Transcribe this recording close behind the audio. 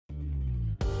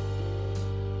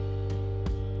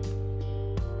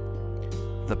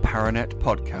the Paranet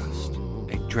podcast,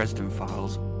 a Dresden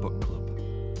Files book club.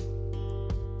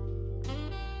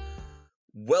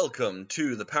 Welcome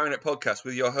to the Paranet podcast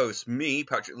with your hosts, me,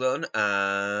 Patrick Lunn,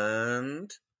 and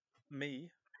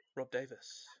me, Rob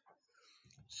Davis.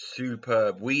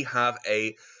 Superb. We have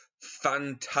a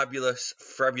fantabulous,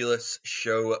 fabulous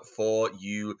show for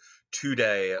you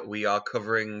today. We are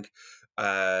covering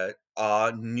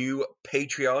our new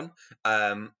Patreon,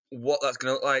 what that's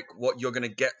going to look like, what you're going to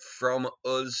get from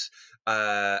us,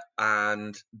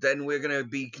 and then we're going to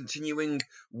be continuing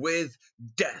with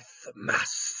Death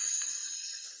Mass.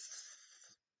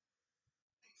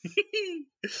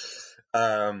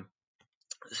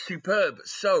 Superb.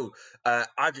 So,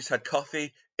 I've just had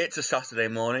coffee. It's a Saturday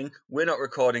morning. We're not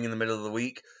recording in the middle of the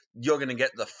week. You're going to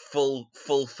get the full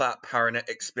fat Paranet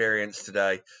experience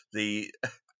today. The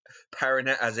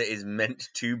Paranet as it is meant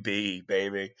to be,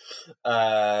 baby.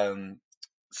 Rob,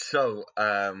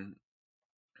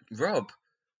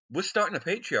 we're starting a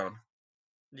Patreon.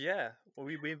 Yeah, well,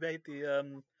 we made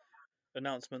the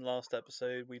announcement last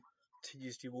episode. We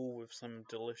teased you all with some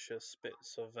delicious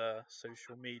bits of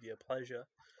social media pleasure.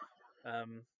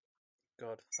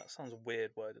 God, that sounds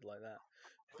weird worded like that.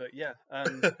 But yeah, I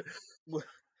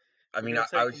mean,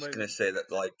 I was just going to say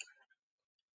that, like,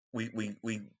 we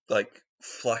like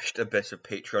flashed a bit of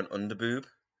Patreon underboob.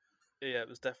 Yeah, it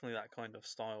was definitely that kind of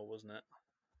style, wasn't it?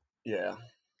 Yeah.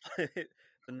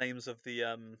 The names of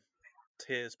the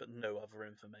tiers, but no other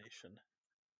information.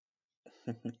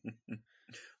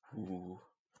 Ooh.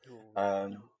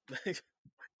 Ooh.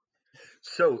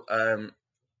 So,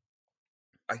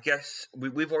 I guess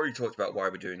we've already talked about why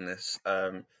we're doing this.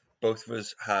 Both of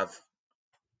us have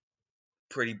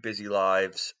pretty busy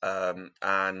lives, and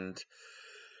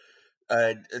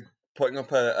putting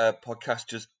up a podcast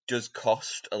just does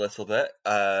cost a little bit,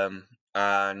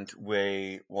 and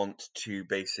we want to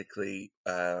basically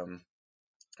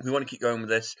we want to keep going with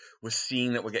this. We're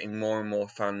seeing that we're getting more and more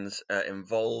fans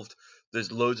involved.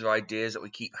 There's loads of ideas that we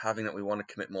keep having that we want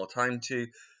to commit more time to,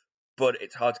 but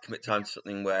it's hard to commit time to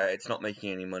something where it's not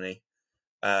making any money,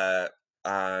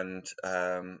 and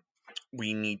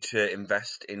we need to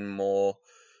invest in more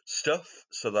stuff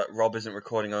so that Rob isn't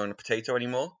recording on a potato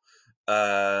anymore,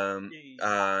 and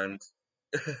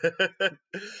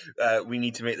we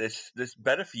need to make this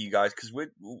better for you guys, because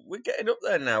we're getting up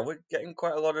there now. We're getting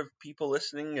quite a lot of people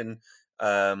listening, and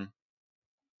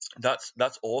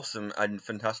that's awesome and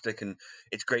fantastic, and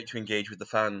it's great to engage with the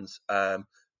fans.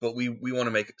 But we want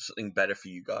to make something better for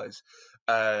you guys.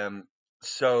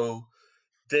 So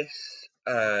this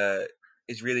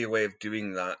is really a way of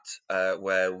doing that,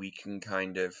 where we can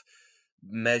kind of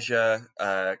measure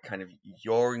kind of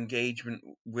your engagement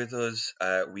with us.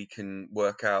 We can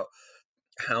work out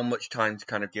how much time to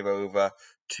kind of give over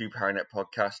to Paranet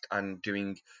Podcast and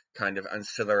doing kind of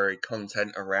ancillary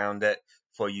content around it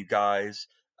for you guys.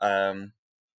 So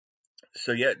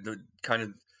yeah, the kind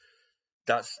of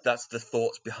that's the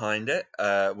thoughts behind it.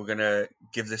 We're gonna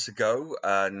give this a go,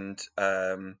 and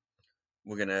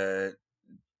we're gonna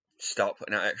start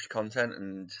putting out extra content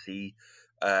and see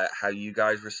how you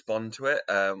guys respond to it.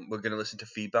 We're going to listen to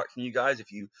feedback from you guys.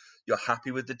 If you're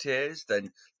happy with the tiers,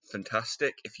 then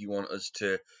fantastic. If you want us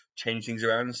to change things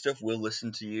around and stuff, we'll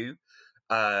listen to you.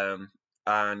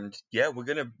 And yeah, we're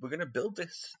gonna build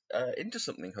this into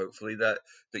something, hopefully, that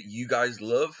you guys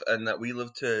love and that we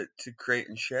love to create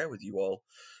and share with you all.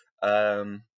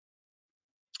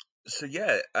 So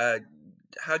yeah,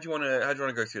 how do you want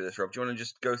to go through this, Rob? Do you want to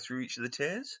just go through each of the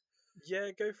tiers?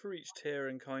 Yeah, go for each tier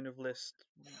and kind of list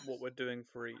what we're doing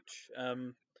for each.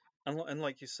 And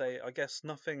like you say, I guess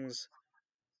nothing's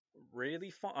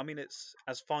really I mean, it's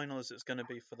as final as it's going to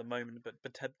be for the moment, but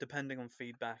depending on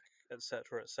feedback,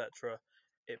 etc., etc.,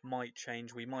 it might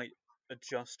change. We might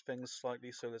adjust things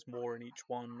slightly so there's more in each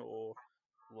one, or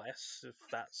less if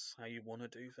that's how you want to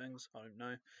do things. I don't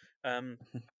know.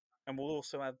 And we'll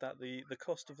also add that the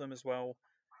cost of them as well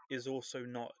is also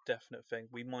not a definite thing.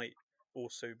 We might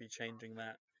also be changing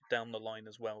that down the line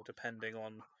as well, depending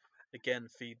on, again,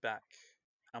 feedback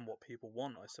and what people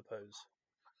want, I suppose.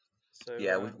 So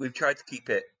yeah, we've tried to keep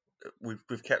it.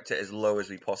 We've kept it as low as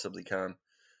we possibly can,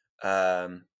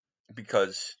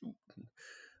 because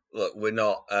look, we're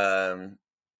not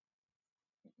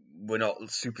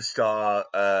superstar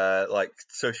like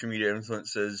social media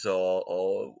influencers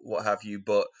or what have you,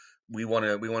 but we want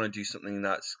to do something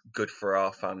that's good for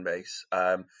our fan base.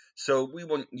 So we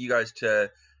want you guys to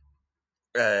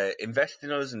invest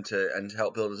in us and to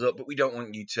help build us up, but we don't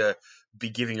want you to be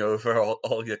giving over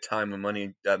all your time and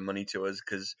money to us,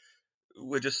 because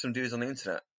we're just some dudes on the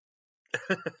internet.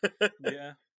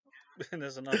 yeah,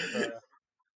 there's enough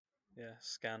Yeah,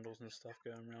 scandals and stuff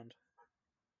going around.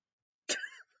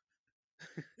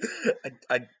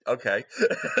 Okay.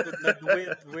 No,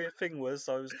 the weird thing was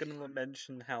I was gonna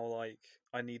mention how like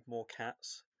I need more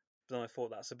cats, but then I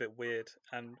thought that's a bit weird,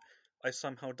 and I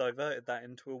somehow diverted that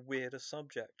into a weirder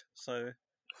subject. So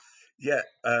Yeah,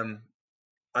 I'm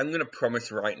gonna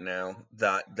promise right now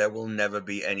that there will never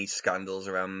be any scandals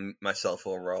around myself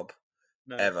or Rob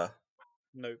no, ever.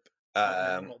 nope, not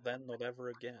now, Um, not then, not ever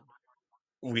again.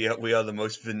 we are the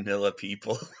most vanilla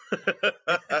people.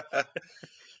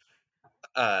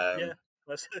 Yeah, um,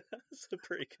 that's a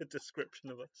pretty good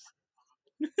description of us.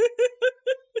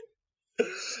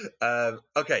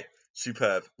 okay,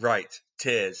 superb. Right,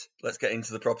 tears. Let's get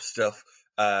into the proper stuff.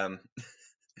 Um,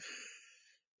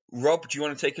 Rob, do you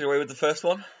want to take it away with the first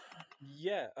one?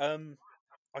 Yeah,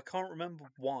 I can't remember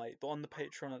why, but on the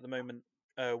Patreon at the moment,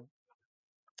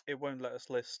 it won't let us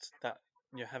list that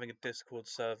having a Discord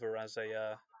server as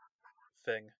a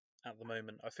thing at the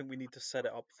moment. I think we need to set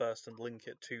it up first and link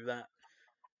it to that.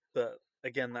 But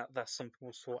again, that's something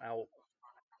we'll sort out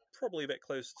probably a bit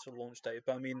closer to launch date.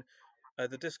 But I mean,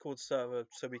 the Discord server,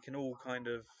 so we can all kind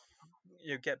of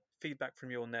get feedback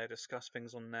from you on there, discuss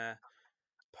things on there,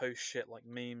 post shit like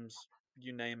memes,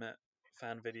 you name it,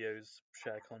 fan videos,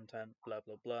 share content, blah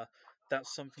blah blah.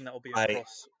 That's something that will be I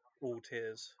across all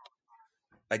tiers.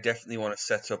 I definitely want to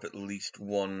set up at least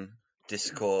one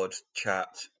Discord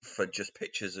chat for just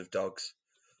pictures of dogs.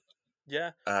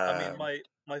 Yeah, I mean, Um,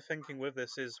 my thinking with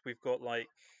this is we've got like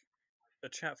a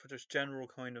chat for just general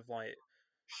kind of like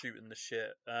shooting the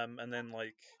shit, and then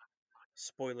like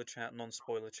spoiler chat,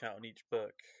 non-spoiler chat on each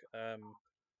book, um,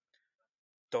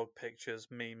 dog pictures,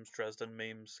 memes, Dresden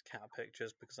memes, cat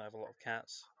pictures because I have a lot of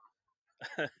cats.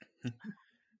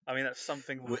 I mean, that's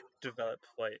something we'll we- develop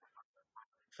like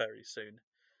very soon.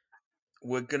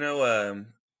 we're gonna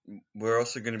we're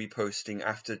also gonna be posting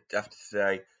after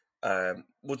today.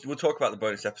 We'll talk about the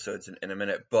bonus episodes in a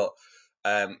minute, but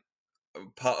um,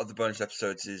 part of the bonus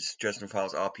episodes is Dresden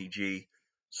Files RPG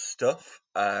stuff,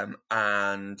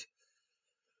 and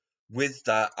with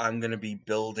that, I'm going to be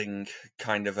building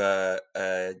kind of a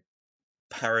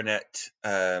Paranet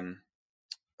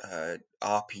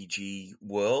RPG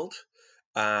world,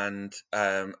 and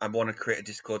I want to create a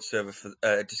Discord server for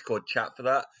a Discord chat for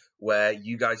that, where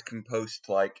you guys can post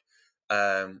like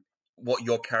um, what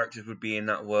your characters would be in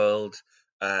that world,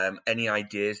 any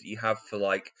ideas that you have for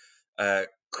like uh,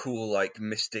 cool like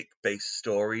mystic based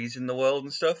stories in the world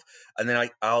and stuff, and then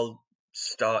I'll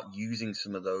start using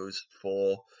some of those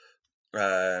for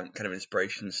kind of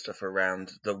inspiration stuff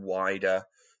around the wider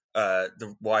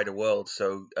world.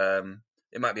 So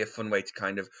it might be a fun way to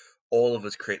kind of all of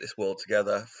us create this world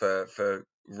together for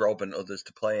Rob and others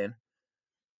to play in.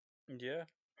 Yeah.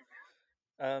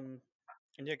 And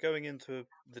yeah, going into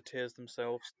the tiers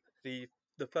themselves, the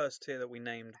first tier that we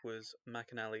named was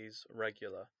McAnally's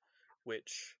regular,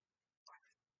 which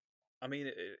I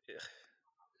mean,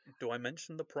 do I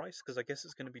mention the price? Because I guess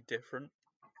it's going to be different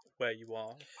where you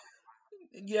are.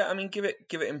 Yeah, I mean, give it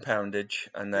in poundage,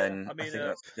 and Yeah, then I I mean, think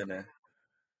that's gonna.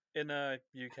 in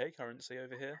UK currency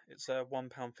over here, it's £1.50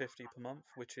 per month,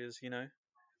 which is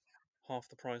half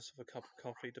the price of a cup of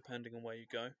coffee, depending on where you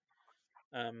go.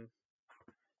 Um,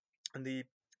 and the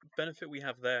benefit we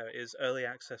have there is early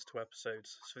access to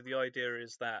episodes. So the idea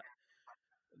is that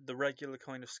the regular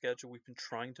kind of schedule we've been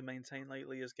trying to maintain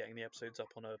lately is getting the episodes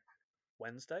up on a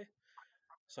Wednesday.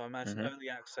 So I imagine Hmm. early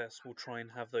access will try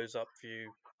and have those up for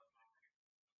you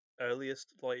earliest,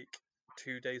 like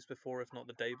 2 days before, if not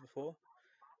the day before.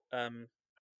 Um,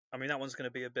 I mean, that one's going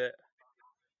to be a bit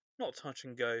not touch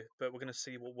and go, but we're going to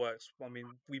see what works. I mean,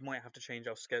 we might have to change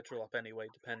our schedule up anyway,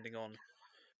 depending on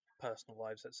personal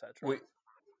lives, etc.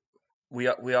 We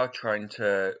we are trying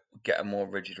to get a more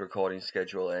rigid recording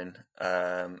schedule in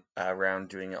around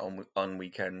doing it on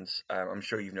weekends. I'm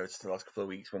sure you've noticed the last couple of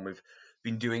weeks when we've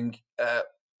been doing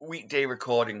weekday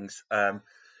recordings.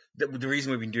 The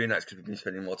reason we've been doing that is because we've been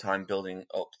spending more time building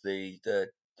up the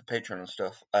Patreon and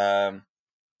stuff.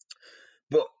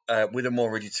 But with a more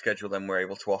rigid schedule, then we're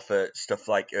able to offer stuff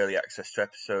like early access to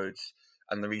episodes.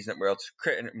 And the reason that we're able to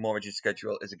create a more rigid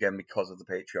schedule is again because of the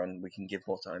Patreon. We can give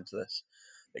more time to this,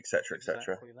 etc., etc.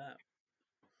 Exactly that.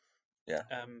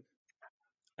 Yeah. Um,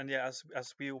 and yeah,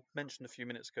 as we mentioned a few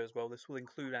minutes ago as well, this will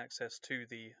include access to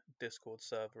the Discord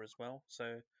server as well.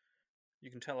 So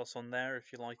you can tell us on there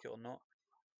if you like it or not.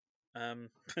 Um,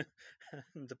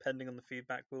 depending on the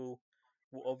feedback, we'll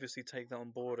obviously take that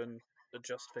on board and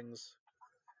adjust things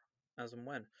as and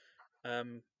when.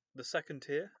 Um, the second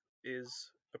tier is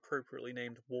appropriately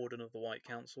named Warden of the White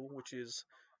Council, which is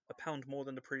 £1 more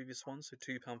than the previous one, so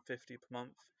 £2.50 per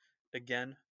month.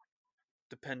 Again,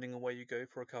 depending on where you go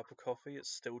for a cup of coffee,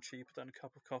 it's still cheaper than a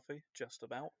cup of coffee, just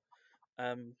about.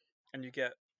 And you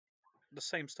get the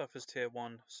same stuff as tier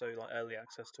 1, so like early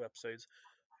access to episodes,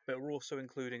 but we're also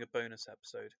including a bonus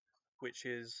episode, which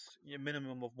is a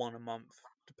minimum of one a month,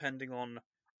 depending on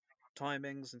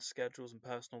timings and schedules and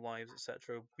personal lives,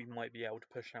 etc. We might be able to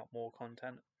push out more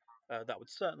content. That would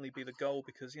certainly be the goal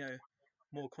because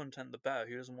more content the better.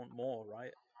 Who doesn't want more,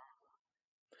 right?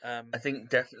 I think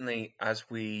definitely as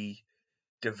we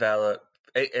develop,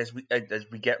 as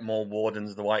we get more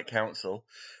wardens of the White Council,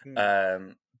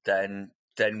 then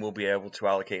we'll be able to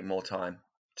allocate more time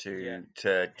to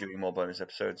doing more bonus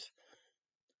episodes.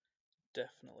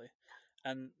 Definitely.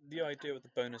 And the idea with the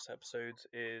bonus episodes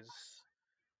is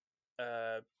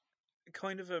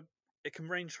kind of it can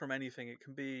range from anything. It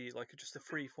can be like just a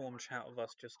free form chat of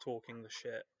us just talking the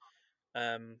shit.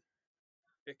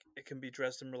 It can be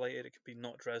Dresden related. It could be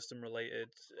not Dresden related.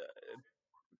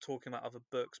 Talking about other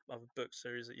book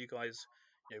series that you guys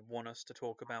want us to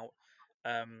talk about.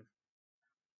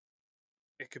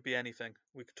 It could be anything.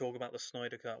 We could talk about the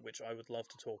Snyder Cut, which I would love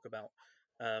to talk about.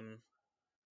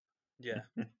 Yeah,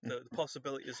 the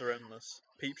possibilities are endless.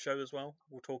 Peep Show as well.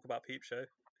 We'll talk about Peep Show,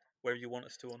 whether you want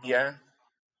us to or not. Yeah.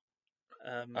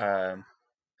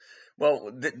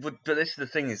 Well, but this is the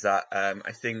thing is that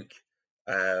I think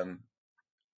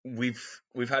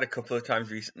we've had a couple of times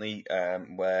recently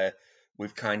where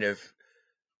we've kind of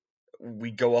we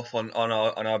go off on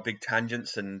our big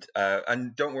tangents and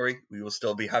don't worry, we will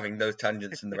still be having those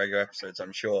tangents in the regular episodes,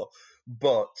 I'm sure.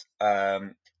 But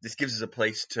this gives us a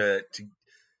place to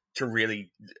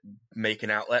really make an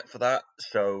outlet for that.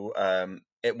 So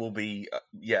it will be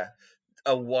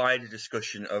a wider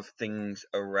discussion of things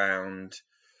around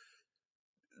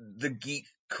the geek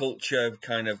culture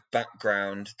kind of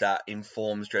background that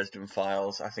informs Dresden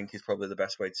Files. I think is probably the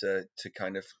best way to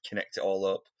kind of connect it all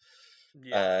up.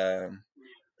 Yeah.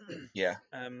 Yeah.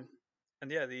 And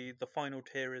the final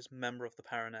tier is Member of the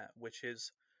Paranet, which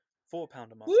is £4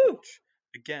 a month, Woo! which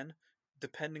again,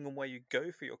 depending on where you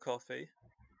go for your coffee,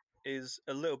 is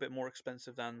a little bit more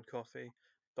expensive than coffee.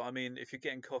 But I mean, if you're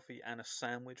getting coffee and a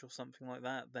sandwich or something like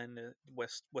that, then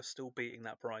we're still beating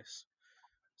that price.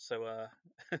 So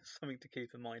something to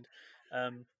keep in mind.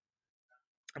 And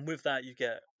with that, you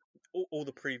get all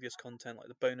the previous content, like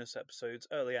the bonus episodes,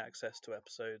 early access to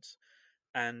episodes,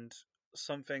 and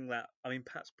something that I mean,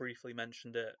 Pat's briefly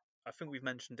mentioned it. I think we've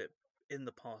mentioned it in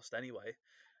the past anyway.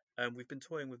 We've been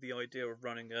toying with the idea of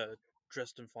running a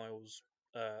Dresden Files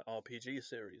RPG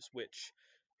series, which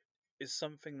is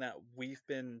something that we've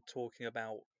been talking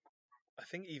about. I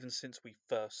think even since we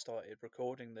first started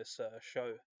recording this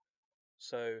show.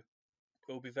 So it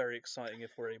will be very exciting if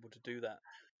we're able to do that.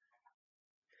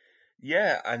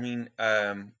 Yeah, I mean,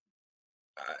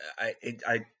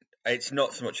 it's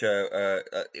not so much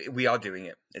we are doing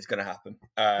it. It's going to happen.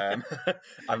 I'm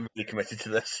really committed to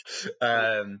this.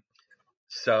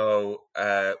 So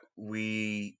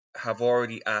we have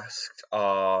already asked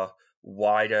our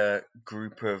wider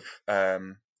group of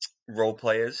role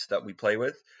players that we play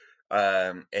with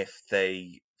if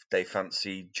they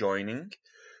fancy joining.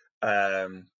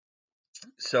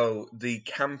 So the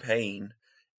campaign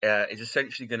is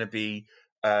essentially going to be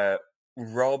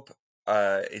Rob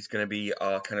is going to be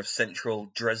our kind of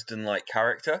central Dresden-like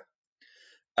character.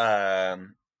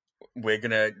 We're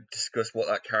going to discuss what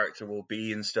that character will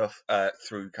be and stuff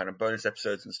through kind of bonus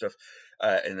episodes and stuff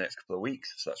in the next couple of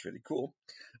weeks. So that's really cool.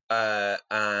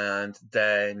 And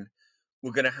then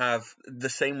we're going to have the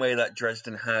same way that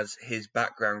Dresden has his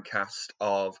background cast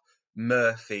of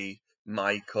Murphy,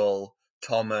 Michael,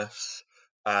 Thomas,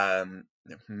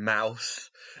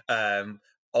 Mouse,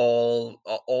 all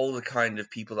the kind of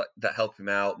people that help him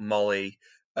out, Molly.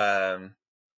 We're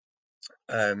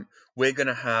going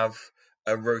to have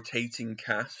a rotating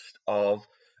cast of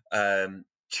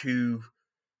two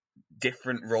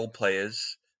different role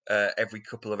players every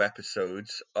couple of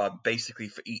episodes, basically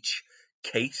for each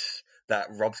case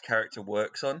that Rob's character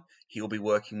works on, he'll be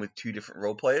working with two different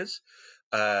role players.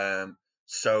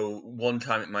 So one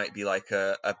time it might be like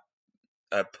a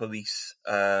police,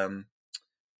 it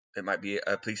might be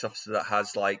a police officer that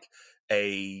has like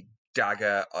a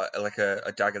dagger, like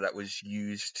a dagger that was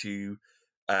used to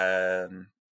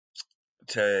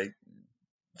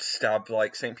stab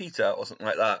like St. Peter or something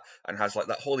like that, and has like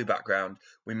that holy background.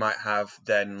 We might have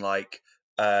then like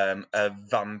a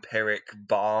vampiric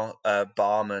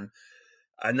barman,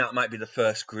 and that might be the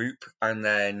first group. And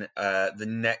then the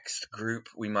next group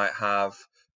we might have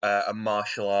a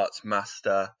martial arts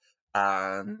master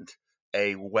and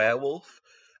a werewolf.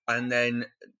 and then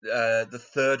the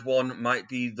third one might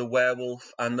be the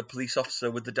werewolf and the police officer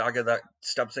with the dagger that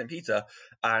stabbed St. Peter,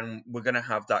 and we're going to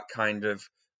have that kind of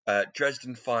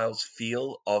Dresden Files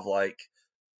feel of like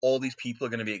all these people are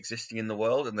going to be existing in the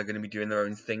world and they're going to be doing their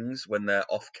own things when they're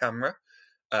off camera.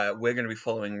 We're going to be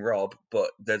following Rob,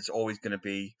 but there's always going to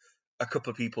be a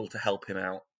couple of people to help him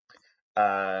out.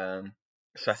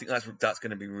 So I think that's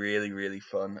going to be really, really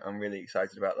fun. I'm really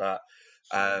excited about that.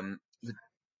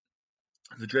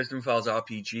 The Dresden Files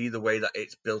RPG, the way that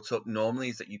it's built up normally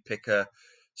is that you pick a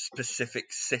specific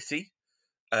city,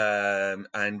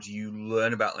 and you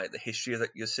learn about like the history of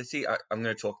your city. I'm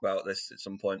going to talk about this at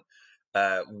some point.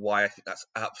 Why I think that's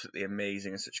absolutely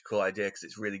amazing and such a cool idea, because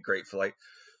it's really great for like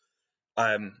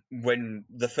when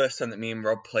the first time that me and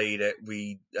Rob played it,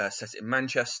 we set it in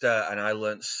Manchester, and I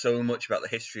learned so much about the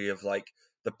history of like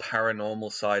the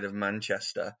paranormal side of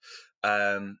Manchester.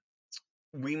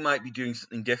 We might be doing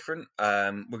something different.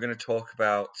 We're going to talk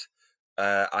about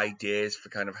ideas for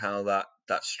kind of how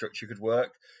that structure could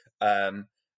work.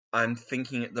 I'm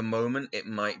thinking at the moment it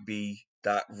might be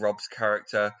that Rob's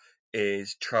character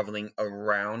is traveling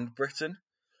around Britain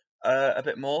a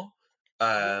bit more,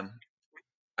 and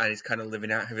he's kind of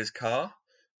living out of his car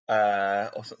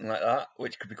or something like that,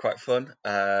 which could be quite fun.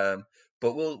 But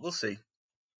we'll see.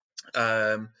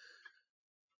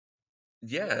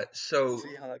 Yeah, so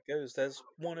see how that goes. There's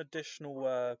one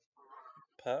additional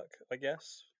perk, I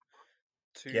guess,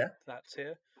 to yeah, that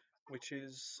tier, which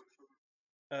is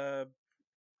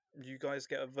you guys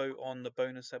get a vote on the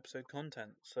bonus episode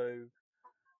content. So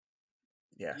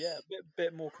yes, yeah, a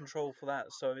bit more control for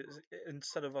that. So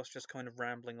instead of us just kind of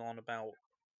rambling on about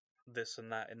this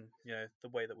and that in the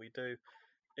way that we do,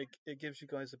 it gives you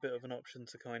guys a bit of an option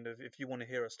to kind of, if you want to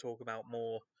hear us talk about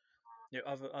more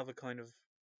other kind of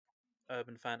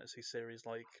urban fantasy series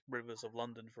like Rivers of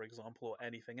London, for example, or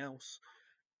anything else,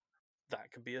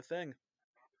 that could be a thing.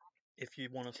 If you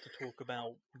want us to talk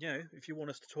about, if you want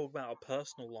us to talk about our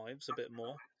personal lives a bit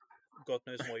more, God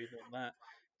knows why you'd want that,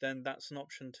 then that's an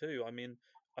option too. I mean,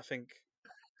 I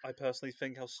personally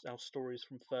think our stories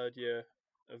from third year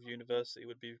of university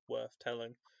would be worth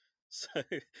telling. So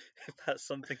if that's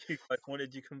something you guys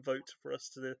wanted, you can vote for us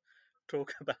to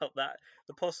talk about that.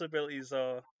 The possibilities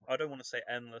are, I don't want to say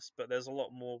endless, but there's a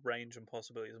lot more range and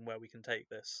possibilities in where we can take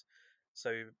this.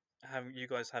 So having you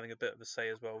guys having a bit of a say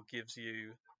as well gives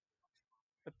you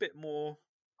a bit more,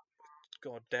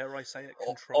 God, dare I say it,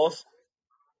 control.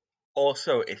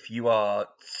 Also, if you are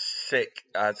sick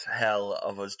as hell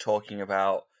of us talking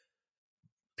about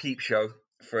Peep Show,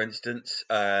 for instance,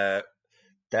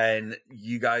 then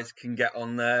you guys can get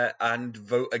on there and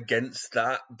vote against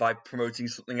that by promoting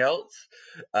something else.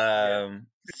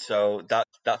 So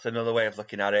that's another way of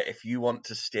looking at it. If you want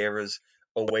to steer us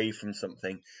away from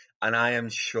something, and I am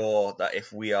sure that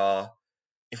if we're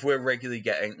regularly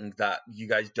getting that you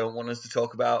guys don't want us to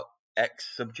talk about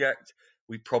X subject,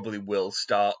 we probably will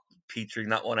start petering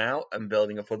that one out and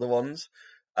building up other ones.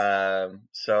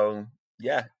 So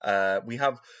yeah, we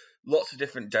have lots of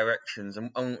different directions,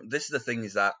 and this is the thing,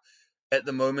 is that at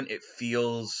the moment it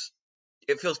feels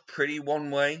pretty one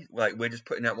way. Like, we're just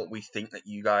putting out what we think that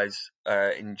you guys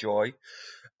enjoy.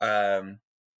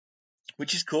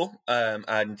 Which is cool,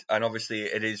 and obviously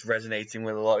it is resonating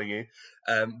with a lot of you.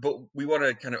 But we want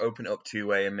to kind of open it up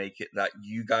two-way and make it that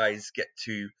you guys get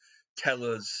to tell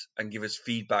us and give us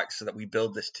feedback, so that we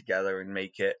build this together and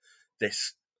make it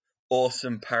this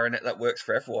awesome Paranet that works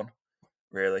for everyone,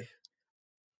 really.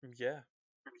 Yeah,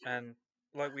 and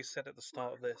like we said at the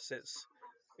start of this,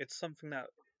 it's something that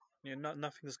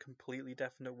nothing's completely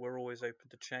definite. We're always open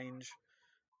to change.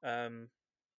 Um,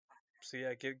 so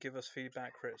yeah, give us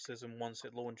feedback, criticism once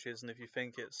it launches, and if you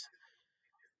think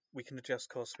we can adjust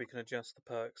costs, we can adjust the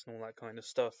perks and all that kind of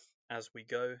stuff as we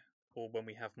go, or when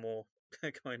we have more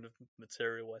kind of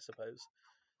material, I suppose.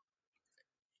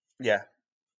 Yeah,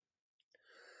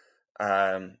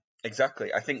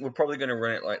 exactly. I think we're probably going to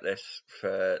run it like this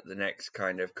for the next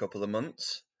kind of couple of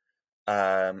months,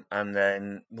 and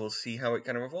then we'll see how it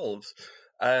kind of evolves.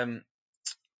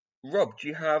 Rob, do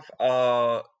you have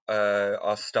our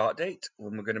start date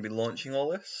when we're going to be launching all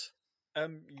this?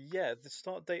 Yeah, the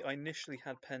start date I initially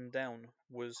had penned down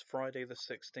was Friday the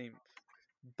 16th,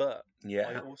 but I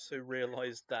Yeah. also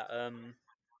realised that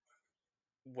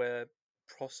we're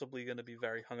possibly going to be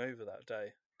very hungover that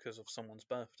day because of someone's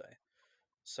birthday.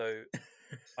 So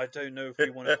I don't know if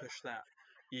we want to push that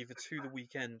either to the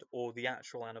weekend or the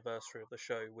actual anniversary of the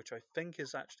show, which I think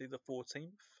is actually the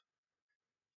 14th.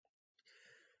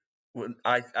 Well,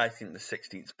 I think the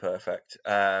 16th perfect.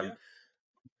 Yeah.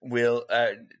 We'll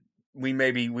we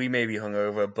may be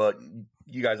hungover, but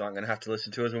you guys aren't going to have to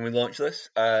listen to us when we launch this.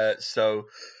 So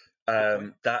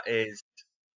that is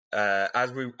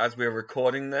as we're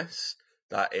recording this,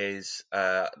 that is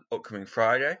upcoming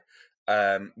Friday.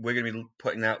 We're going to be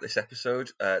putting out this episode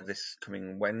this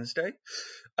coming Wednesday.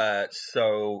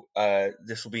 So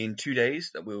this will be in 2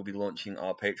 days that we will be launching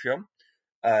our Patreon.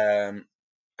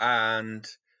 And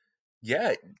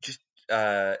yeah, just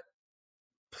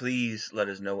please let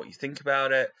us know what you think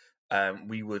about it.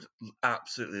 We would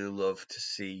absolutely love to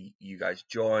see you guys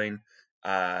join.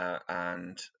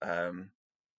 And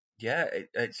yeah,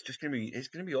 it's just gonna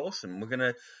be awesome. We're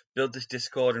gonna build this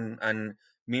Discord, and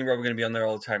me and Rob are gonna be on there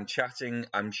all the time chatting.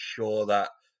 I'm sure that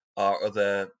our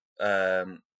other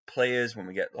players, when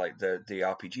we get like the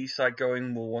RPG side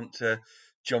going, will want to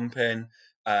jump in.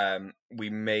 We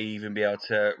may even be able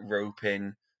to rope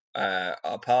in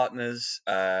our partners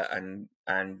and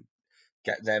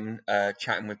get them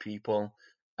chatting with people.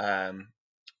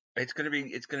 It's gonna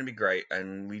be great,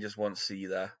 and we just want to see you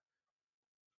there.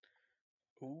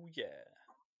 Oh yeah.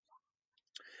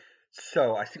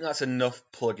 So I think that's enough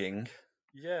plugging.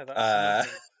 Yeah, that's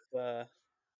enough of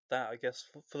that. I guess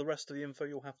for the rest of the info,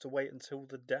 you'll have to wait until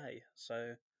the day.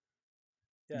 So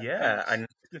Yeah,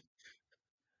 thanks.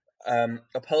 and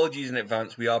apologies in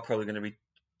advance. We are probably going to be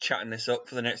chatting this up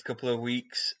for the next couple of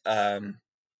weeks.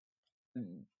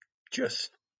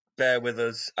 Just bear with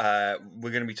us. We're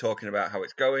going to be talking about how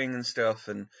it's going and stuff.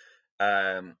 And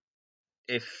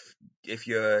if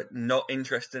you're not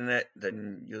interested in it,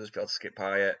 then you'll just be able to skip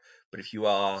by it. But if you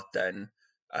are, then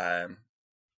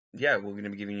yeah, we're going to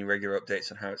be giving you regular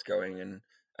updates on how it's going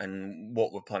and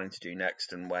what we're planning to do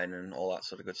next and when and all that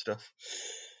sort of good stuff.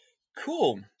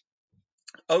 Cool.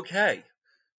 Okay.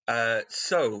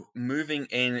 So moving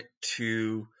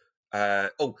into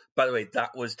oh, by the way,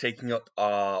 that was taking up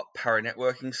our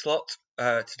paranetworking slot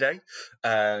today.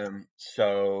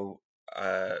 So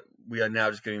we are now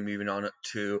just going to be moving on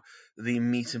to the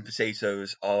meat and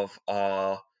potatoes of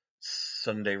our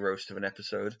Sunday roast of an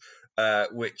episode,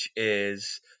 which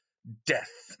is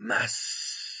Death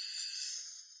Mass.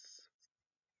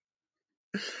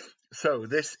 So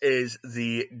this is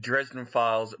the Dresden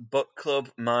Files book club,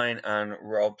 mine and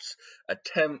Rob's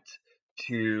attempt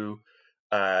to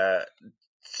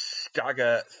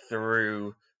stagger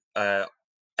through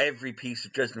every piece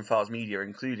of Dresden Files media,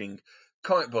 including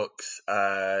comic books,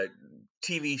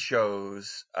 TV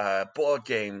shows, board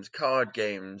games, card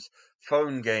games,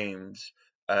 phone games,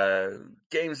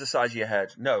 games the size of your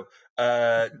head. No,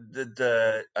 and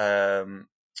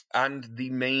the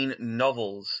main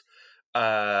novels.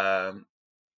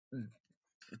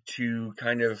 To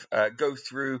kind of go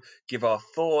through, give our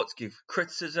thoughts, give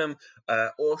criticism,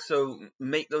 also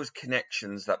make those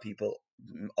connections that people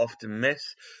often miss.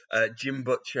 Jim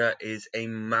Butcher is a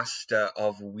master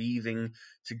of weaving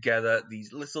together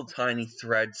these little tiny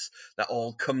threads that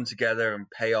all come together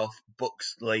and pay off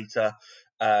books later.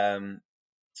 A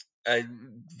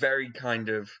very kind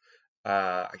of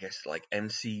I guess like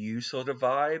MCU sort of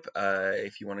vibe,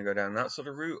 if you want to go down that sort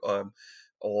of route,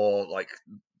 or like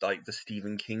the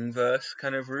Stephen King verse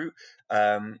kind of route.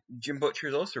 Jim Butcher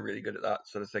is also really good at that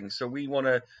sort of thing. So we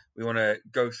wanna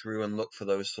go through and look for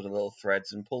those sort of little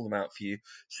threads and pull them out for you,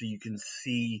 so you can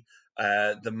see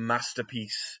the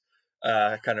masterpiece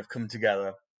kind of come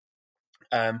together.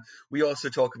 We also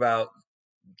talk about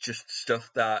just stuff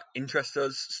that interests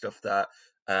us, stuff that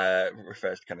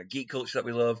refers to kind of geek culture that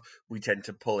we love. We tend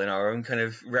to pull in our own kind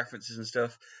of references and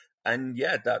stuff. And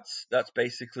yeah, that's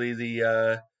basically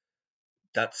the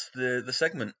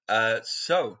segment.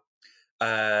 So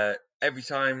every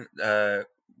time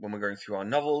when we're going through our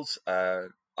novels,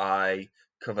 I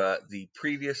cover the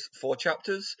previous 4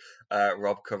 chapters.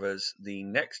 Rob covers the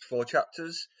next 4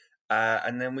 chapters,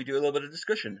 and then we do a little bit of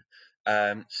discussion.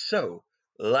 So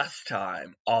last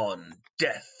time on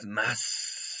Death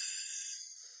Mass,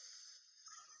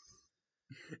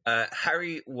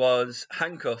 Harry was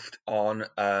handcuffed on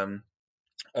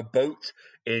a boat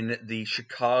in the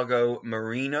Chicago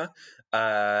marina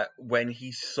when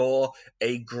he saw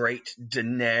a great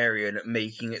Denarian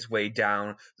making its way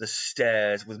down the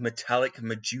stairs with metallic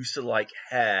Medusa-like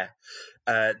hair.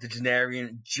 The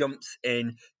Denarian jumps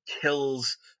in,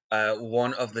 kills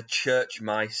one of the church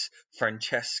mice,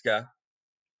 Francesca.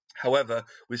 However,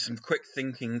 with some quick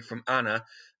thinking from Anna,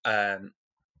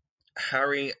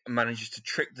 Harry manages to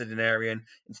trick the Denarian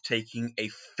into taking a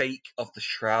fake of the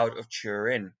Shroud of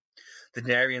Turin. The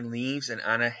Denarian leaves and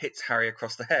Anna hits Harry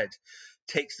across the head,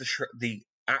 takes the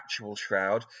actual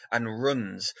shroud and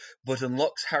runs, but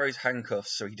unlocks Harry's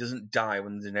handcuffs so he doesn't die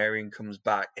when the Denarian comes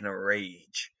back in a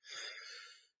rage.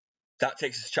 That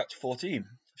takes us to chapter 14.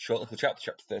 Short little chapter,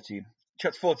 chapter 13.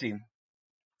 Chapter 14.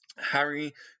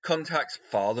 Harry contacts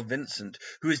Father Vincent,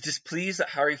 who is displeased that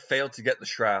Harry failed to get the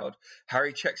shroud.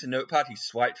 Harry checks a notepad he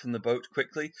swiped from the boat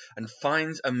quickly and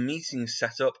finds a meeting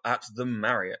set up at the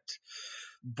Marriott.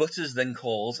 Butters then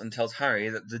calls and tells Harry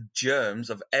that the germs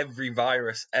of every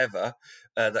virus ever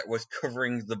that was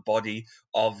covering the body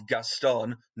of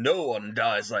Gaston, no one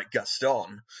dies like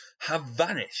Gaston, have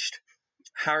vanished.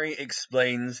 Harry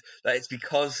explains that it's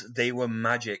because they were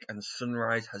magic and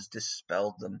Sunrise has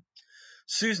dispelled them.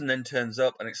 Susan then turns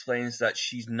up and explains that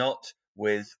she's not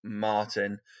with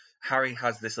Martin. Harry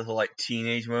has this little like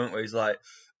teenage moment where he's like,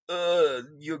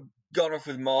 you're gone off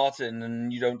with Martin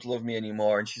and you don't love me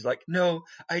anymore. And she's like, no,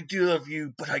 I do love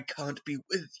you, but I can't be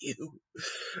with you.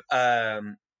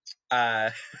 Um,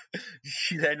 uh,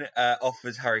 she then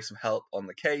offers Harry some help on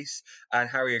the case, and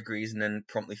Harry agrees and then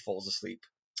promptly falls asleep.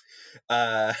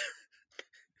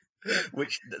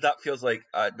 Which that feels like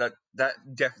that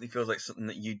definitely feels like something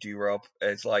that you do, Rob.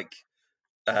 It's like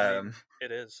I mean,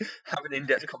 it is. have an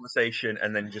in-depth conversation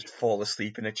and then just fall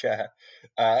asleep in a chair.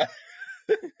 Uh,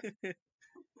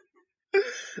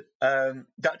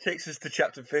 that takes us to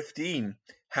chapter 15.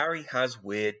 Harry has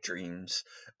weird dreams.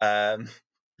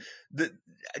 The,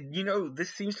 this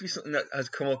seems to be something that has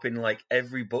come up in like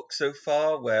every book so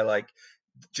far, where like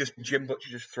just Jim Butcher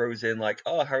just throws in like,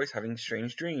 oh, Harry's having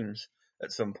strange dreams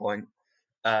at some point.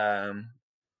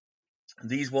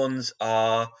 These ones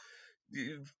are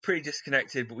pretty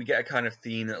disconnected, but we get a kind of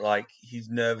theme that like he's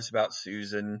nervous about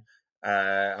Susan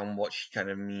and what she kind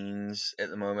of means at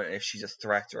the moment, if she's a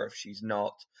threat or if she's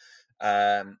not,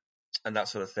 and that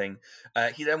sort of thing.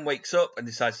 He then wakes up and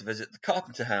decides to visit the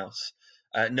Carpenter house.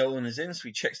 No one is in, so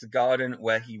he checks the garden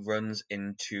where he runs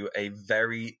into a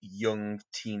very young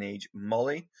teenage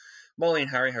Molly. Molly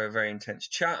and Harry have a very intense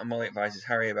chat, and Molly advises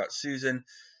Harry about Susan,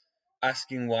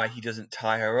 asking why he doesn't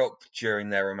tie her up during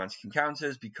their romantic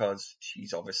encounters because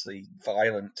she's obviously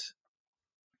violent.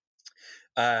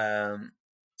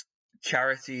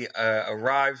 Charity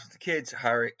arrives with the kids.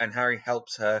 Harry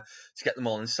helps her to get them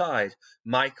all inside.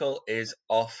 Michael is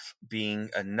off being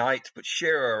a knight, but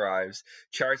Shiro arrives.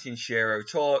 Charity and Shiro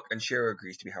talk, and Shiro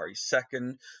agrees to be Harry's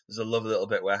second. There's a lovely little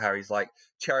bit where Harry's like,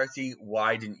 Charity,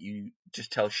 why didn't you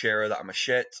just tell Shiro that I'm a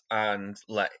shit and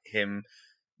let him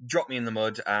drop me in the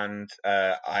mud and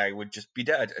I would just be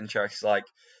dead? And Charity's like,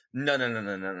 no.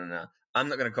 I'm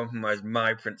not going to compromise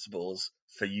my principles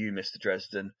for you, Mr.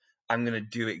 Dresden. I'm going to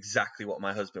do exactly what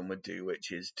my husband would do,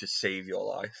 which is to save your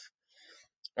life.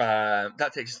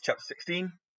 That takes us to chapter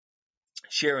 16.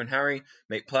 Shiro and Harry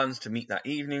make plans to meet that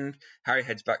evening. Harry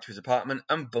heads back to his apartment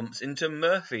and bumps into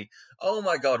Murphy. Oh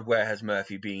my god, where has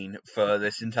Murphy been for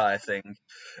this entire thing?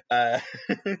 Uh,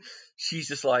 she's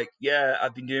just like, yeah,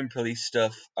 I've been doing police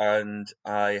stuff and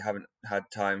I haven't had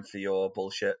time for your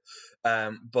bullshit.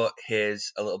 But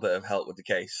here's a little bit of help with the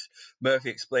case. Murphy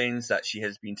explains that she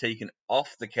has been taken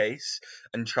off the case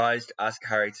and tries to ask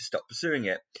Harry to stop pursuing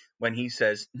it. When he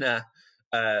says, nah,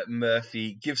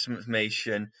 Murphy gives some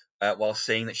information while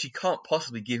saying that she can't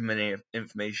possibly give him any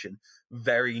information.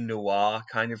 Very noir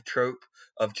kind of trope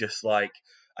of just like,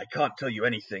 I can't tell you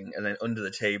anything, and then under the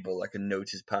table, like a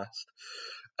note is passed.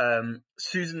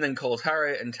 Susan then calls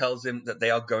Harry and tells him that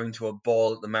they are going to a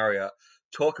ball at the Marriott.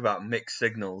 Talk about mixed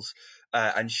signals.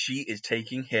 And she is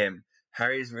taking him.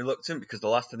 Harry is reluctant because the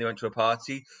last time they went to a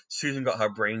party, Susan got her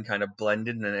brain kind of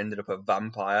blended and then ended up a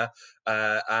vampire.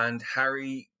 And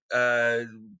Harry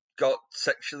got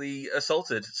sexually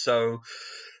assaulted. So,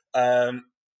 but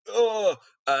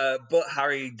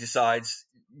Harry decides,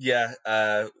 yeah,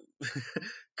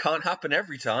 can't happen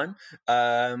every time.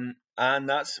 And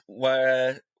that's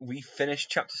where we finish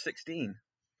chapter 16.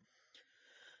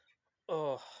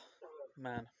 Oh,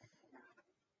 man.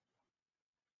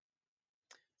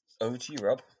 Over to you,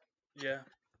 Rob. Yeah.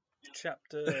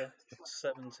 Chapter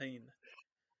 17.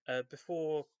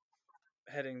 Before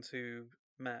heading to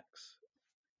Max.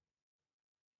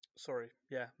 Sorry,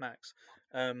 yeah, Max.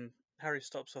 Harry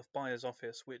stops off by his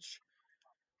office, which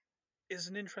is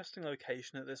an interesting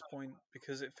location at this point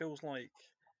because it feels like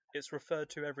it's referred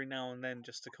to every now and then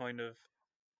just to kind of,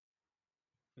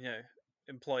 you know,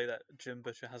 imply that Jim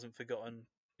Butcher hasn't forgotten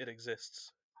it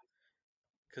exists.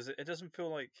 Because it doesn't feel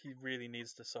like he really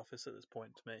needs this office at this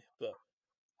point to me, but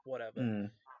whatever. Mm.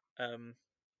 Um,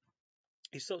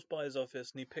 he stops by his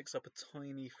office and he picks up a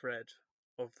tiny thread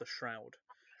of the shroud,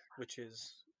 which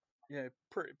is,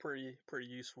 pretty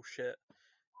useful shit,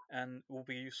 and will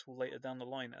be useful later down the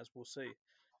line, as we'll see.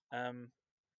 Um,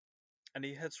 and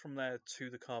he heads from there to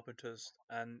the Carpenters,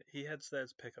 and he heads there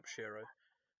to pick up Shiro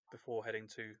before heading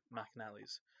to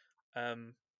McAnally's.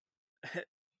 Um,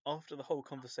 after the whole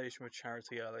conversation with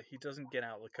Charity earlier, he doesn't get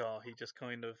out of the car. He just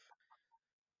kind of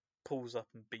pulls up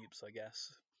and beeps, I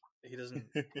guess. He doesn't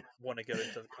want to go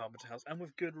into the Carpenter house, and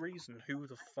with good reason. Who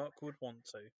the fuck would want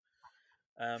to?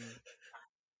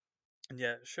 And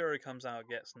yeah, Shiro comes out,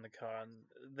 gets in the car, and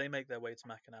they make their way to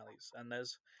McAnally's. And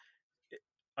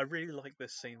I really like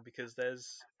this scene because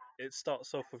it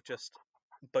starts off with just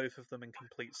both of them in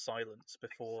complete silence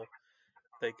before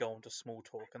they go on to small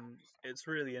talk, and it's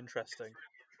really interesting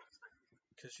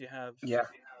because you have Yeah.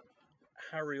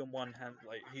 Harry on one hand,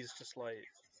 like he's just like,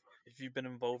 "Have you been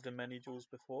involved in many duels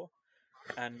before?"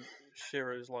 And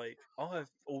Shiro's like, "Oh, I've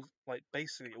all like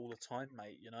basically all the time,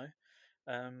 mate. You know."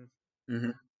 Um,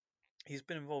 Hmm. he's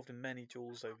been involved in many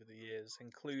duels over the years,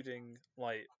 including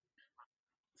like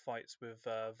fights with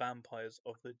vampires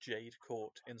of the Jade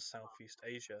Court in Southeast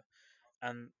Asia,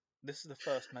 and this is the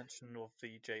first mention of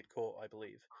the Jade Court, I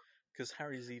believe, because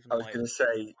Harry's even I was like, going to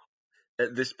say,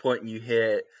 at this point, you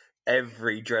hear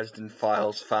every Dresden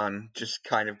Files fan just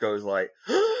kind of goes like,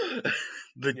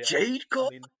 "The yeah, Jade I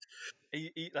God."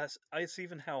 mean, that's it's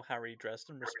even how Harry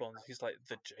Dresden responds. He's like,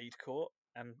 the Jade Court,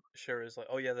 and Shiro's like,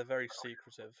 oh yeah, they're very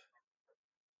secretive,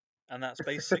 and that's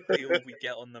basically all we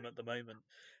get on them at the moment.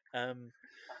 Um,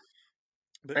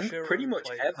 but And pretty Shiro, much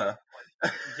like, ever.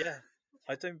 yeah,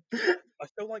 I don't. I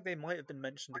feel like they might have been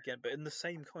mentioned again, but in the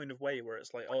same kind of way, where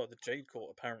it's like, oh, the Jade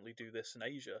Court apparently do this in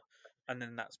Asia, and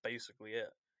then that's basically it.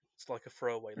 It's like a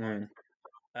throwaway line.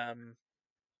 Mm. Um,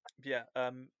 yeah.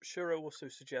 Shiro also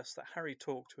suggests that Harry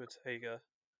talk to Ortega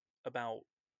about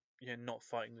not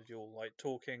fighting the duel, like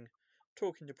talking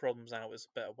your problems out is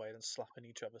a better way than slapping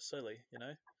each other silly.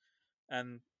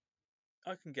 And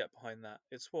I can get behind that.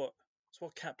 It's what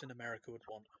Captain America would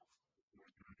want.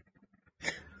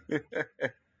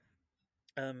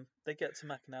 They get to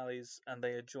McAnally's and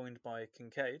they are joined by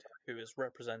Kincaid, who is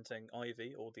representing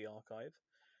Ivy or the Archive,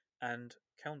 and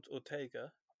Count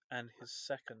Ortega and his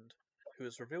second, who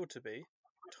is revealed to be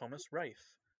Thomas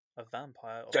Rafe, a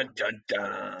vampire of the Dun White dun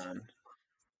Court. dun.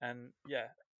 And yeah,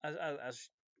 as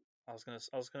I was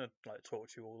gonna like talk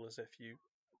to you all as if you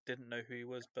didn't know who he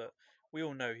was, but we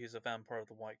all know he's a vampire of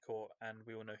the White Court, and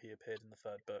we all know he appeared in the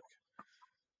third book.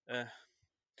 Uh,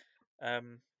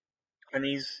 um, And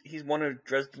he's one of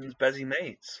Dresden's busy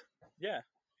mates. yeah,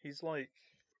 he's like,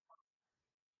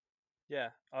 yeah,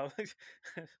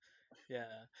 yeah.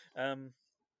 Um,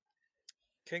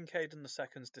 Kincaid and the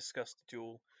seconds discuss the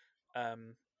duel,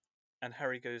 um, and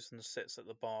Harry goes and sits at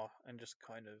the bar and just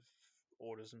kind of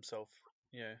orders himself,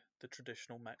 the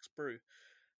traditional Max Brew.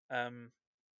 Um,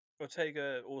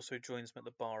 Ortega also joins them at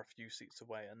the bar a few seats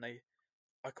away, and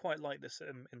I quite like this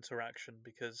interaction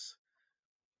because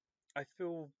I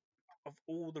feel of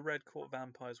all the Red Court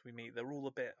vampires we meet, they're all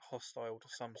a bit hostile to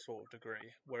some sort of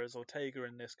degree, whereas Ortega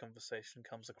in this conversation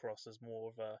comes across as more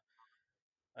of a,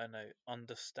 I don't know,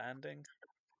 understanding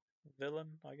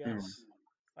villain, I Mm. guess.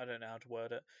 I don't know how to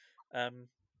word it. Um,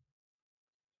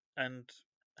 and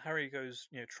Harry goes,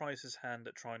 tries his hand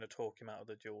at trying to talk him out of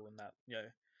the duel, and that,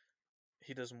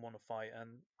 he doesn't want to fight,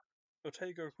 and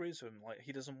Ortega agrees with him. Like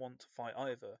he doesn't want to fight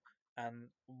either, and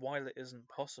while it isn't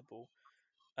possible,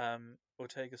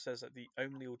 Ortega says that the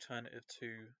only alternative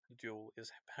to the duel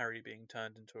is Harry being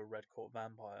turned into a Red Court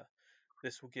vampire.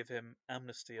 This will give him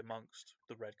amnesty amongst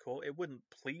the Red Court. It wouldn't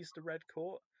please the Red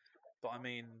Court, but I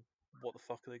mean, what the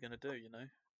fuck are they going to do?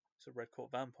 It's a Red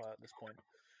Court vampire at this point.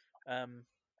 Um,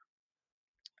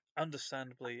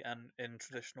 Understandably, and in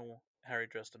traditional Harry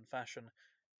Dresden fashion,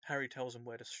 Harry tells him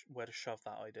where to shove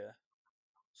that idea.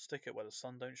 Stick it where the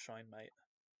sun don't shine, mate.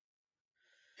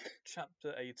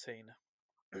 Chapter 18.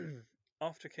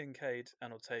 After Kincaid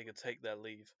and Ortega take their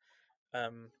leave,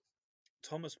 um,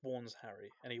 Thomas warns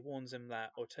Harry, and he warns him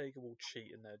that Ortega will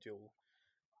cheat in their duel.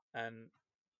 And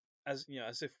as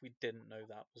if we didn't know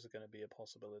that was going to be a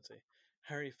possibility.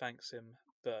 Harry thanks him,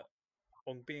 but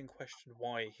on being questioned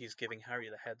why he's giving Harry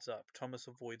the heads up, Thomas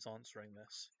avoids answering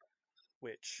this,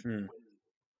 which Mm.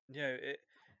 it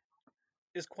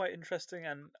is quite interesting,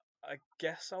 and I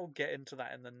guess I'll get into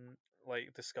that in the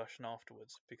like discussion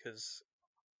afterwards because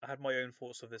I had my own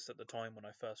thoughts of this at the time when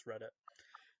I first read it.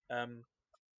 Um,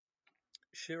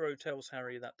 Shiro tells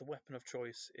Harry that the weapon of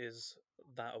choice is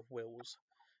that of wills,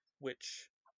 which,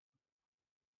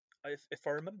 if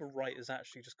I remember right, is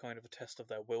actually just kind of a test of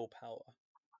their willpower,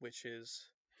 which is,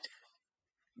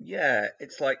 Yeah,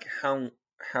 it's like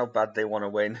how bad they want to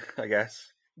win, I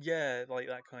guess. yeah, like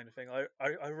that kind of thing.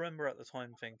 I remember at the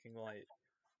time thinking, like,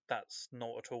 that's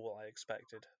not at all what I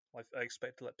expected. Like, I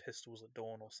expected, like, pistols at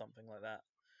dawn or something like that.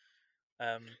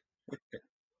 Um,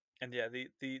 and yeah,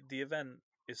 the event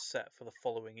is set for the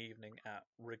following evening at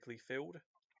Wrigley Field.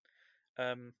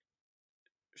 Um,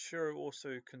 Shiro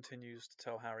also continues to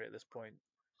tell Harry at this point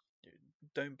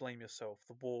don't blame yourself.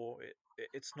 The war,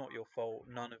 it's not your fault.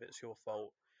 None of it's your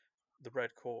fault. The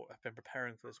Red Court have been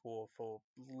preparing for this war for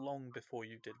long before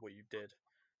you did what you did,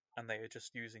 and they are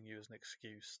just using you as an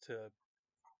excuse to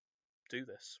do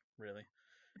this, really.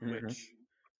 Mm-hmm.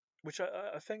 Which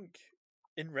I think,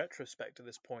 in retrospect, at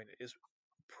this point, is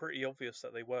pretty obvious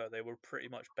that they were. They were pretty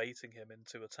much baiting him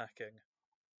into attacking,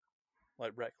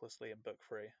 like recklessly in book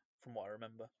 3, from what I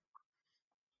remember.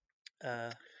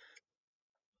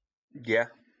 Yeah.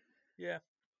 Yeah,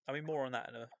 I mean more on that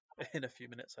in a in a few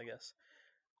minutes, I guess.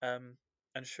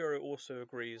 And Shuro also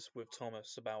agrees with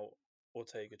Thomas about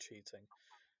Ortega cheating.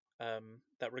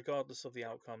 That regardless of the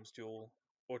outcomes duel,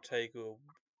 Ortega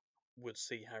would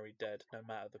see Harry dead no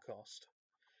matter the cost.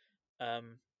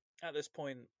 At this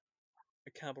point,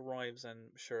 a cab arrives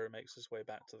and Shuro makes his way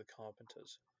back to the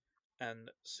Carpenters, and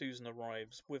Susan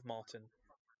arrives with Martin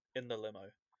in the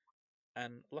limo.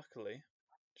 And luckily,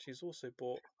 she's also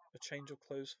bought a change of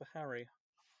clothes for Harry.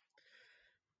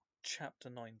 Chapter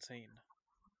 19.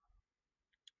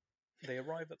 They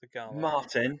arrive at the gala.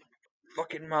 Martin.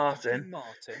 Fucking Martin. Fucking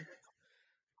Martin,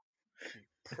 you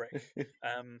prick.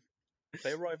 Um,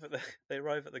 they arrive at the they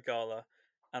arrive at the gala,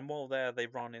 and while there, they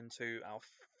run into our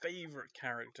favourite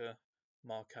character,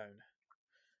 Marcone,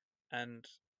 and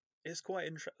it's quite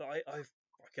interesting. I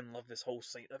fucking love this whole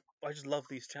scene. I just love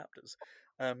these chapters.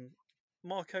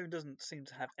 Marcone doesn't seem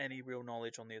to have any real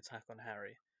knowledge on the attack on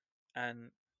Harry, and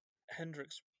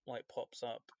Hendrix like pops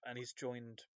up, and he's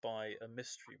joined by a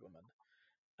mystery woman,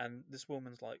 and this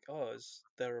woman's like, "Oh, is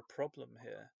there a problem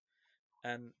here?"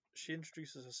 And she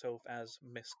introduces herself as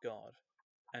Miss Guard,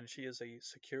 and she is a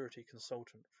security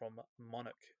consultant from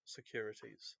Monarch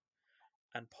Securities,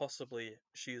 and possibly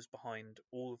she is behind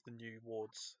all of the new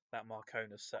wards that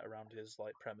Marcone has set around his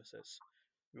like premises,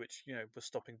 which was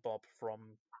stopping Bob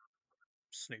from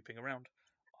snooping around.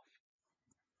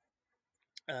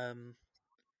 Um,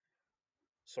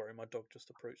 sorry, my dog just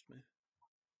approached me.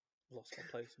 Lost my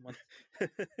place in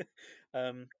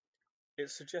my.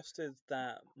 It's suggested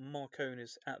that Marcone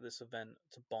is at this event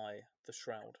to buy the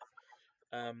shroud.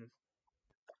 And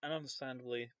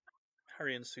understandably,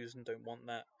 Harry and Susan don't want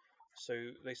that, so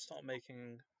they start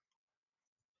making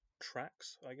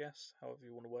tracks, I guess, however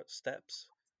you want to word steps.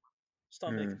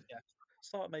 Start making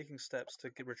start making steps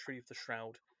to retrieve the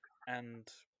shroud and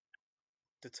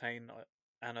detain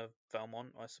Anna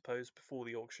Valmont, I suppose, before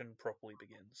the auction properly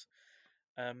begins.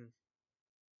 Um,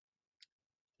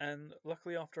 and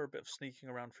luckily, after a bit of sneaking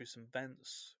around through some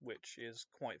vents, which is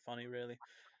quite funny, really,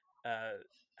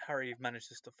 Harry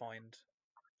manages to find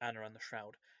Anna and the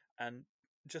shroud. And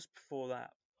just before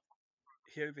that,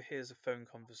 he overhears a phone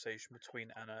conversation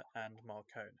between Anna and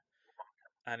Marcone,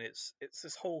 and it's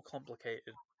this whole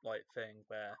complicated like thing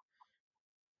where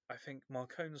I think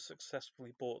Marcone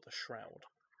successfully bought the shroud,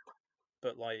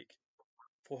 but like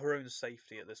for her own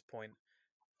safety at this point,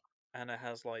 Anna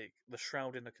has like the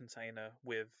shroud in a container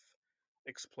with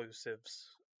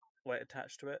explosives like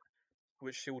attached to it,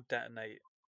 which she'll detonate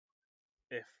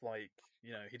if like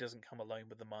he doesn't come alone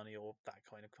with the money or that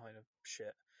kind of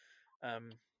shit.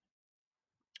 Um,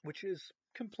 which is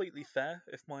completely fair.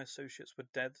 If my associates were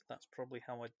dead, that's probably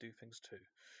how I'd do things too.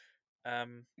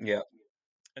 Yeah.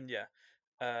 And yeah,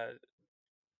 uh,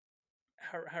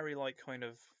 Harry like kind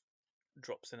of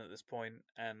drops in at this point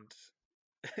and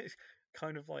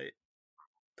kind of like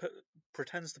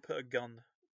pretends to put a gun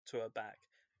to her back,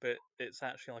 but it's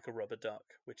actually like a rubber duck,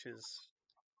 which is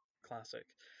classic.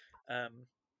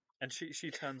 And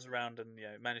she turns around and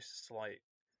manages to like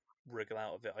wriggle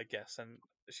out of it, I guess, and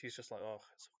she's just like, oh,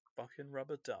 it's a fucking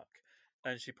rubber duck,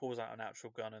 and she pulls out an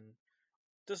actual gun and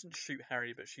doesn't shoot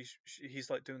Harry, but he's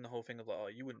like doing the whole thing of like, oh,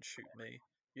 you wouldn't shoot me,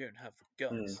 you don't have the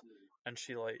guts, and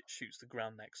she like shoots the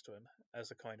ground next to him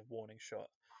as a kind of warning shot.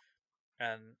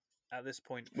 And at this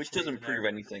point, Which doesn't prove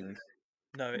anything.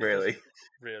 No, it really.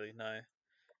 doesn't really. No.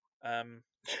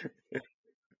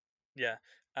 Yeah,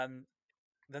 and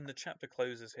then the chapter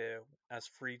closes here as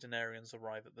 3 Denarians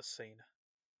arrive at the scene.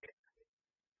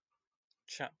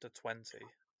 Chapter 20,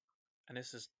 and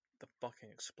this is the fucking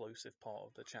explosive part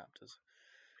of the chapters.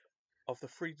 Of the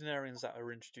 3 Denarians that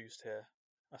are introduced here,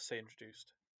 I say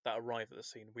introduced, that arrive at the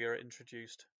scene, we are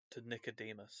introduced to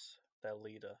Nicodemus, their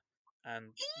leader,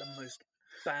 and the most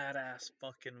badass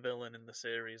fucking villain in the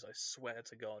series, I swear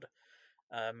to God.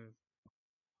 And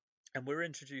we're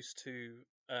introduced to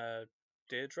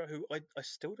Deirdre, who I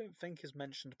still don't think is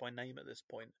mentioned by name at this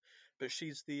point, but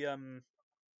she's the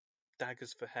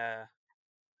daggers for hair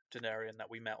Denarian that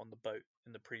we met on the boat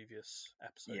in the previous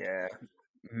episode. Yeah,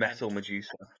 Metal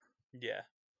Medusa. Yeah,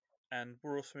 and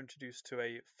we're also introduced to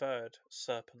a third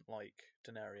serpent-like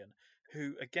Denarian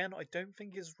who again I don't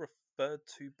think is referred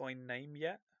to by name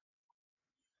yet.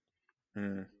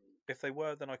 Hmm. If they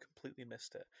were, then I completely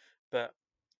missed it. But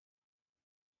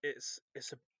it's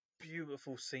a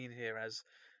beautiful scene here as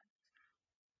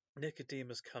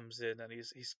Nicodemus comes in and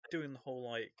he's doing the whole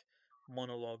like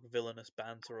monologue villainous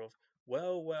banter of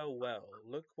well,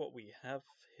 look what we have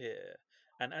here.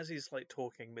 And as he's like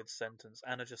talking mid sentence,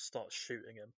 Anna just starts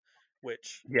shooting him,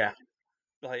 which Yeah.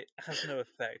 like has no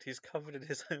effect. He's covered in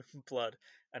his own blood,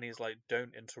 and he's like,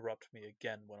 "Don't interrupt me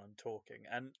again when I'm talking."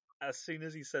 And as soon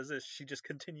as he says this, she just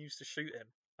continues to shoot him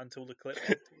until the clip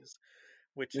empties,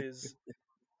 which is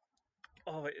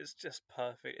it's just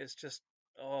perfect. It's just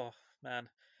oh man,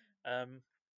 um,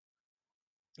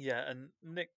 yeah. And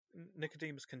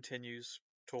Nicodemus continues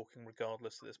talking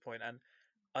regardless at this point, and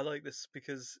I like this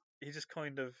because he just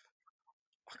kind of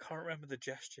I can't remember the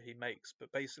gesture he makes,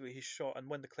 but basically he's shot, and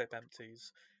when the clip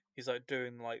empties, he's like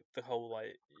doing like the whole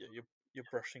like you're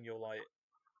brushing your like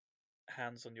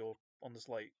hands on your on this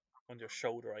like on your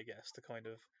shoulder, I guess, to kind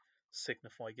of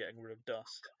signify getting rid of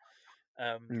dust.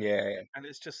 Um, Yeah. and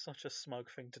it's just such a smug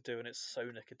thing to do, and it's so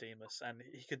Nicodemus. And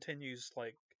he continues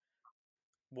like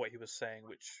what he was saying,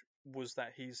 which was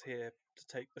that he's here to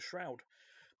take the shroud.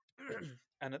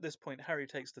 And at this point, Harry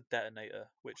takes the detonator,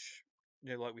 which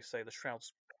like we say, the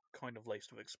shroud's kind of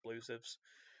laced with explosives.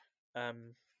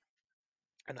 Um,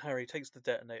 and Harry takes the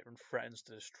detonator and threatens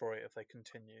to destroy it if they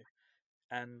continue.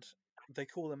 And they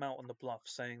call him out on the bluff,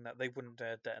 saying that they wouldn't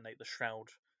dare detonate the shroud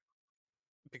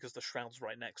because the shroud's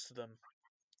right next to them.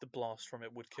 The blast from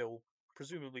it would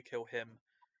presumably kill him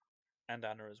and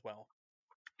Anna as well.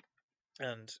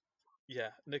 And yeah,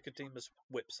 Nicodemus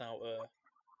whips out a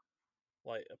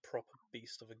proper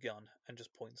beast of a gun and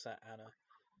just points at Anna.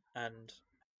 And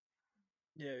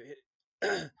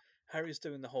Harry's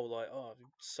doing the whole like, oh,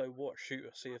 so what? Shoot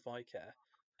her, see if I care.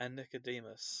 And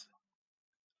Nicodemus,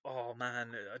 oh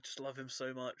man, I just love him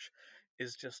so much.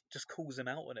 Is just calls him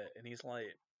out on it, and he's like,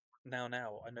 now,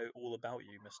 I know all about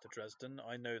you, Mr. Dresden.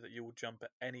 I know that you will jump at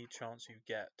any chance you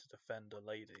get to defend a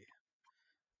lady.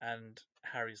 And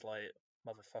Harry's like,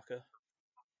 motherfucker.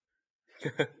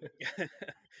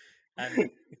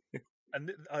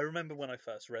 and I remember when I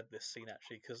first read this scene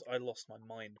actually, because I lost my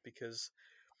mind because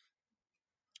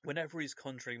whenever he's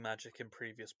conjuring magic in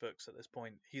previous books at this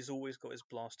point, he's always got his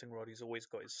blasting rod, he's always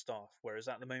got his staff, whereas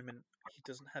at the moment he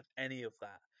doesn't have any of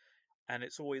that. And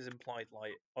it's always implied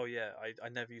like, oh yeah, I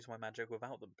never use my magic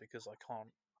without them because I can't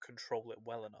control it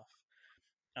well enough.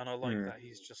 And I like Hmm. that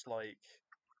he's just like,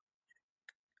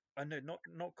 I know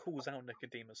not calls out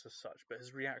Nicodemus as such, but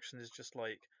his reaction is just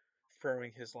like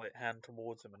throwing his like hand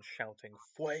towards him and shouting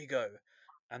 "Fuego!"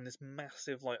 And this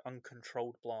massive like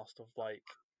uncontrolled blast of like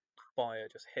fire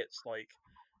just hits like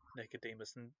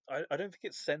Nicodemus, and I don't think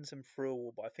it sends him through a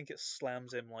wall, but I think it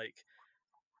slams him like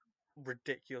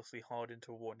ridiculously hard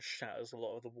into a wall and shatters a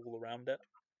lot of the wall around it.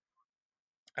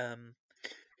 Um,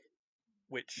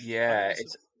 which I Yeah.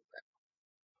 also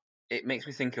It makes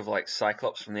me think of like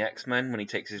Cyclops from the X-Men when he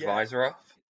takes his yeah visor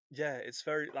off. yeah it's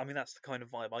very I mean that's the kind of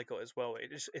vibe I got as well.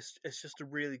 It's just a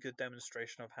really good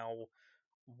demonstration of how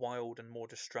wild and more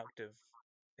destructive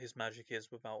his magic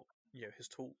is without his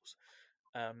tools.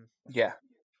 Um, Yeah.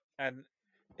 and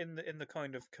in the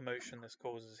kind of commotion this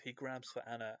causes, he grabs for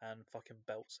Anna and fucking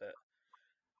belts it.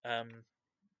 Um,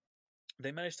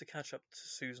 they manage to catch up to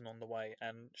Susan on the way,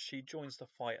 and she joins the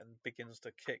fight and begins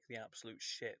to kick the absolute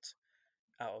shit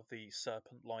out of the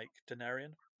serpent-like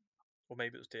Denarian, or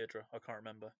maybe it was Deirdre. I can't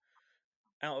remember.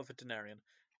 Out of a Denarian.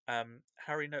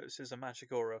 Harry notices a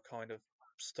magic aura kind of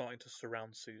starting to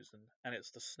surround Susan, and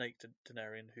it's the snake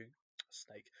Denarian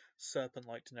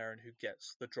serpent-like Denarian who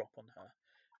gets the drop on her,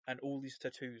 and all these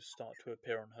tattoos start to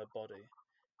appear on her body,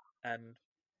 and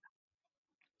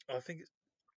I think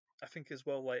I think as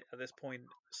well, like at this point,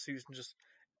 Susan just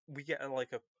we get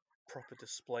like a proper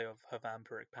display of her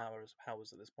vampiric powers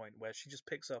at this point, where she just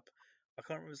picks up I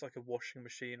can't remember if it's like a washing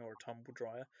machine or a tumble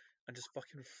dryer, and just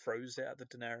fucking throws it at the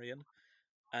Denarian,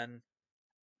 and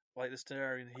like this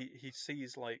Denarian, he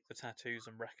sees like the tattoos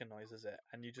and recognizes it,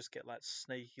 and you just get that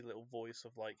snaky little voice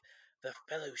of like, "The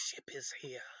Fellowship is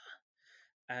here,"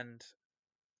 and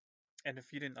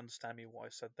if you didn't understand me what I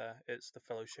said there, it's the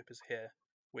Fellowship is here,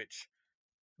 which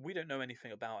we don't know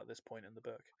anything about at this point in the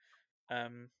book.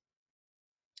 Um,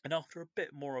 and after a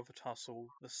bit more of a tussle,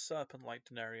 the serpent-like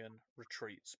Denarian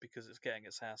retreats because it's getting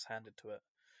its ass handed to it.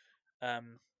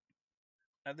 Um,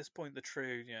 at this point, the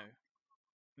trio,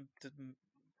 didn't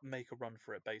make a run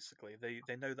for it. Basically,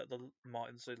 they know that the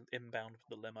Martins are inbound with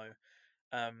the limo.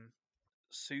 Um,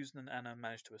 Susan and Anna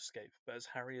manage to escape, but as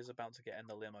Harry is about to get in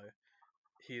the limo,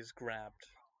 he is grabbed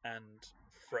and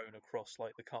thrown across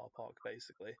like the car park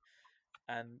basically.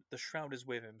 And the shroud is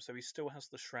with him, so he still has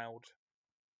the shroud.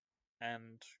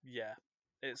 And yeah,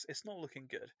 it's not looking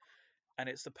good. And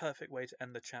it's the perfect way to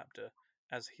end the chapter,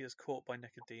 as he is caught by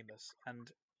Nicodemus, and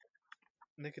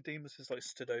Nicodemus is like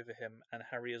stood over him, and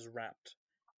Harry is wrapped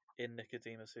in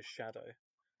Nicodemus's shadow.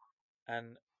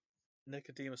 And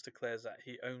Nicodemus declares that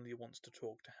he only wants to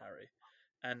talk to Harry.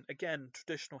 And again,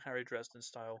 traditional Harry Dresden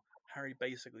style, Harry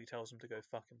basically tells him to go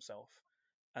fuck himself,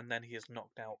 and then he is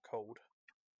knocked out cold.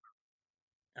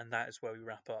 And that is where we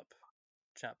wrap up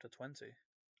chapter 20.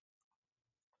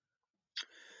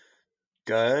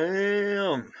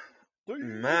 Damn,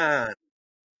 man,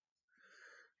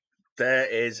 there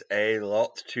is a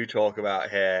lot to talk about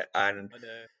here, and I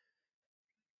know.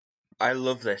 I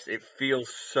love this. It feels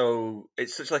so.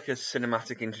 It's such like a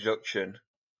cinematic introduction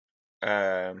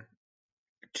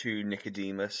to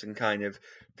Nicodemus and kind of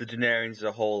the Denarians as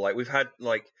a whole. Like we've had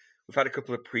a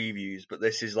couple of previews, but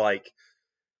this is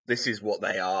what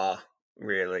they are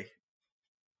really.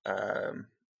 Um,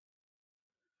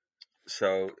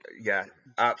 so yeah,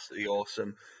 absolutely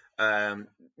awesome.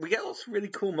 We get lots of really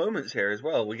cool moments here as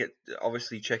well. We get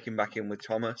obviously checking back in with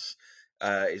Thomas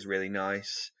is really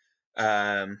nice.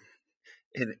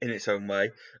 In its own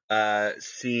way.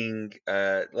 Seeing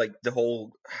like the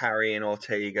whole Harry and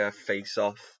Ortega face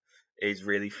off is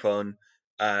really fun.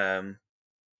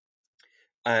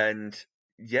 And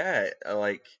yeah,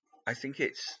 like I think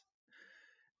it's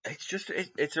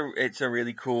a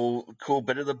really cool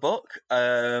bit of the book.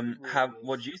 It really Have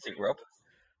what is. do you think, Rob?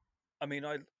 I mean,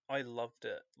 I loved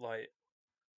it. Like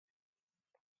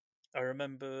I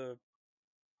remember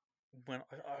when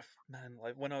man,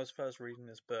 like when I was first reading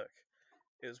this book,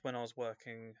 it was when I was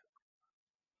working.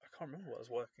 I can't remember what I was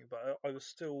working, but I was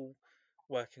still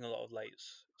working a lot of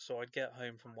lates. So I'd get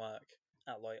home from work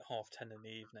at like 10:30 in the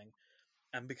evening,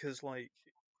 and because like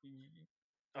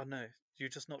I don't know, you're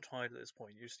just not tired at this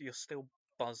point. You're still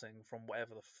buzzing from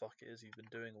whatever the fuck it is you've been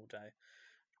doing all day,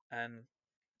 and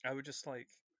I would just like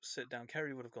sit down.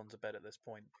 Kerry would have gone to bed at this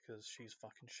point because she's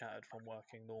fucking shattered from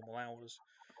working normal hours,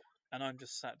 and I'm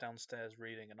just sat downstairs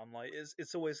reading, and I'm like,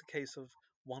 it's always a case of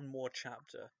one more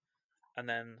chapter, and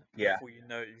then Yeah, before you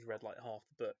know it, you've read like half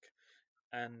the book.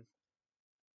 And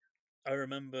I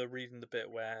remember reading the bit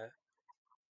where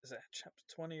is it chapter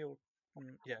 20 or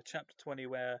yeah, chapter 20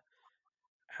 where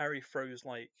Harry throws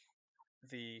like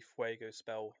the Fuego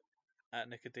spell at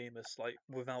Nicodemus, like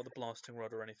without the blasting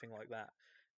rod or anything like that.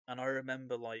 And I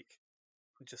remember like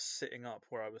just sitting up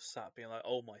where I was sat, being like,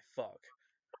 "Oh my fuck,"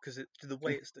 because the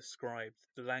way it's described,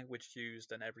 the language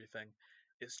used, and everything,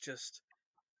 it's just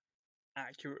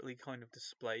accurately kind of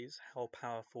displays how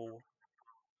powerful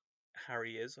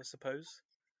Harry is, I suppose,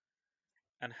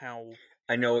 and how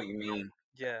I know what you mean.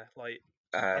 yeah, like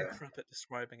I'm Uh, crap at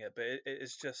describing it, but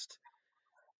it's just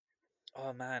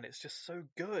oh man, it's just so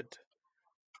good.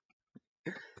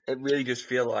 it really does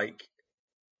feel like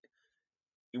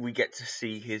we get to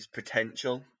see his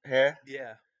potential here.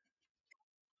 Yeah,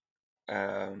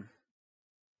 Um,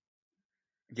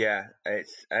 yeah,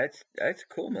 it's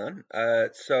cool, man.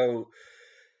 So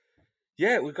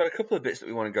yeah, we've got a couple of bits that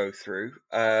we want to go through.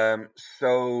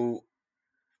 So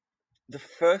the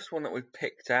first one that we've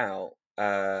picked out,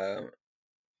 I'm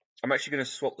actually going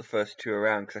to swap the first two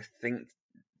around because I think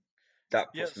that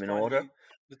yeah, puts it's them in fine. order.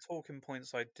 The talking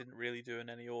points I didn't really do in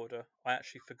any order. I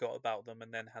actually forgot about them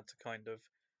and then had to kind of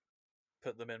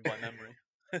put them in by memory.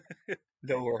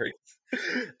 No worries.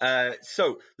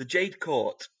 So the Jade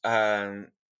Court.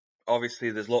 Obviously,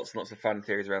 there's lots and lots of fan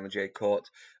theories around the Jade Court.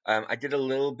 I did a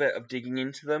little bit of digging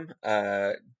into them.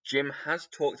 Jim has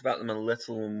talked about them a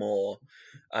little more.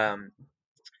 Um,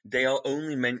 they are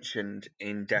only mentioned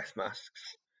in Death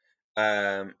Masks.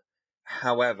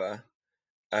 However,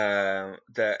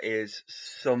 there is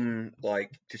some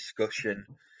like discussion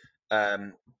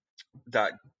um,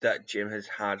 that Jim has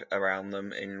had around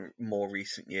them in more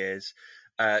recent years.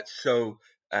 So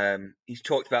he's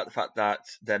talked about the fact that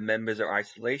their members are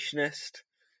isolationist,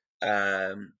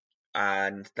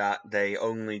 and that they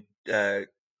only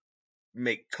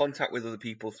make contact with other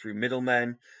people through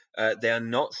middlemen. They are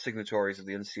not signatories of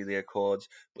the Unseelie Accords,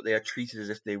 but they are treated as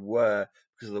if they were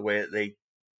because of the way that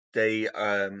they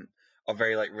are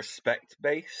very like respect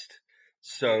based.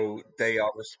 Yeah. So they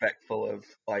are respectful of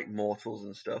like mortals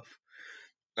and stuff.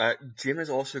 Jim has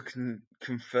also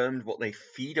confirmed what they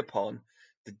feed upon.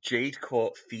 The Jade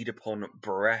Court feed upon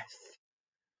breath,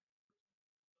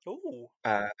 Oh,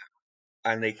 uh,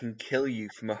 and they can kill you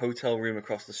from a hotel room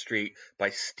across the street by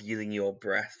stealing your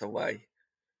breath away.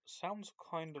 sounds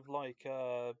kind of like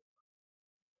how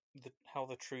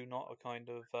the True Knot are kind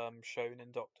of shown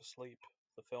in Doctor Sleep.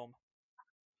 the film,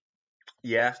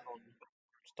 Yeah. based on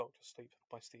Doctor Sleep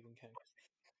by Stephen King.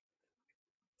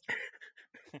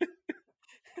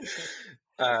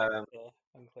 Um,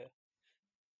 Unclear.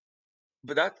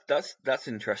 but that's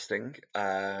interesting.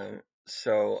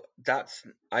 So that's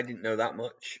I didn't know that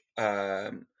much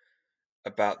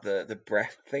about the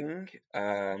breath thing.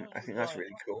 No, I think that's right.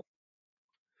 really cool.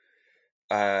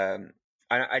 And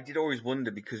I did always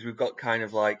wonder because we've got kind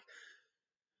of like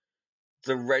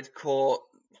the Red Court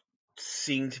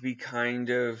seem to be kind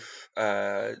of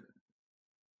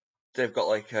they've got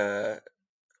like a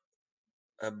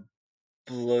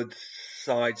blood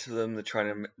side to them. They're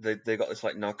trying to they got this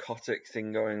like narcotic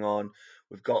thing going on.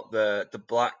 We've got the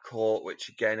Black Court, which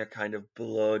again are kind of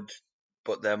blood,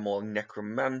 but they're more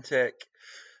necromantic.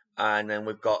 And then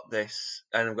we've got this,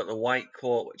 and we've got the White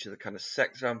Court, which are the kind of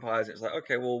sex vampires. It's like,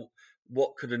 okay, well,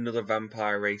 what could another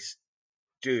vampire race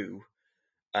do?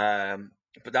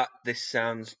 But this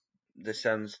sounds,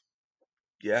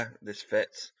 yeah, this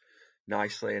fits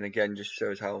nicely, and again, just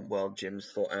shows how well Jim's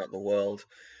thought out the world.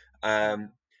 Hmm.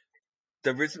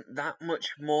 There isn't that much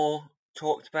more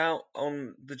talked about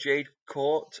on the Jade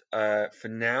Court for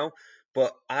now,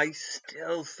 but I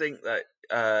still think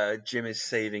that Jim is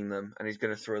saving them, and he's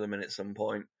going to throw them in at some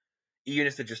point, even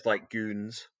if they're just like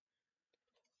goons.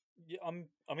 Yeah,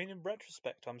 I mean, in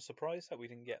retrospect, I'm surprised that we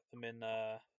didn't get them in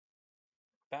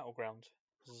Battleground.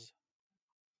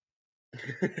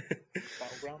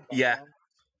 Battleground, Yeah, Battleground,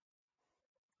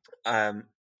 um,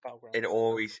 Battleground. it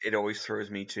always throws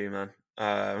me too, man.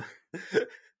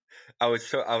 I was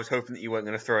hoping that you weren't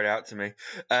going to throw it out to me.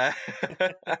 Uh,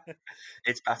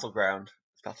 it's Battleground.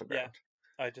 It's Yeah, Battleground.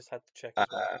 I just had to check as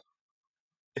well.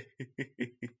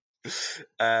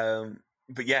 Uh,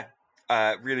 but yeah,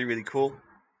 really really cool.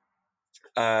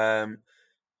 Um,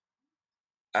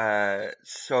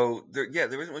 so there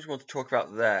isn't much more to talk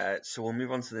about there. So we'll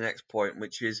move on to the next point,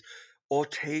 which is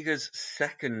Ortega's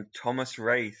second, Thomas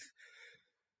Wraith.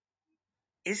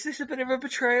 Is this a bit of a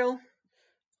betrayal?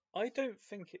 I don't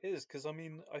think it is because I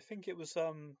mean I think it was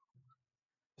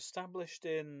established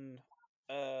in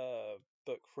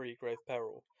book 3 Grave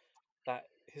Peril that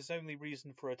his only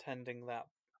reason for attending that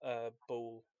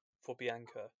ball for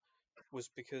Bianca was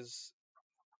because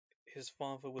his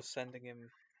father was sending him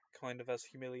kind of as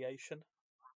humiliation,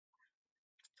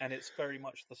 and it's very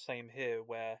much the same here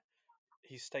where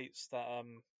he states that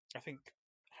I think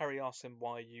Harry asks him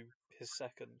why you his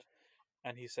second,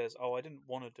 and he says, "Oh, I didn't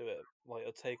want to do it. Like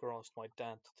Ortega asked my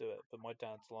dad to do it, but my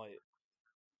dad's like,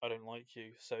 I don't like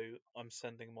you, so I'm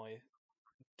sending my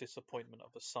disappointment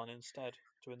of a son instead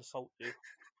to insult you."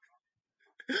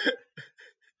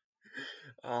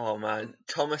 Oh man,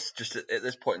 Thomas just at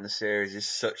this point in the series is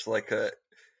such like a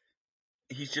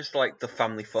he's just like the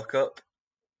family fuck up.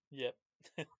 Yep.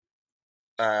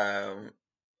 Um,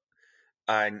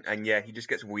 and yeah, he just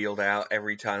gets wheeled out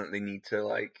every time that they need to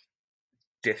like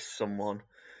diss someone.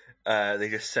 They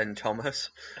just send Thomas.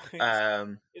 it's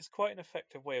Um, it's quite an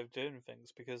effective way of doing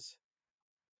things because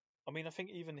I mean I think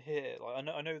even here like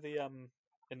I know the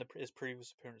in his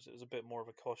previous appearance it was a bit more of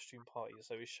a costume party,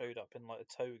 so he showed up in like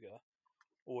a toga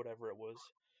or whatever it was.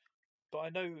 But I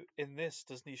know in this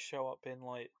doesn't he show up in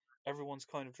like everyone's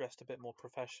kind of dressed a bit more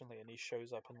professionally and he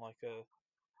shows up in like a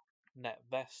net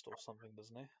vest or something,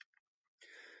 doesn't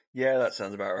yeah, that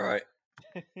sounds about right.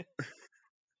 he?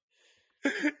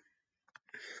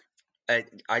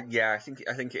 I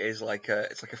think it is like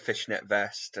it's like a fishnet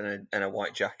vest and a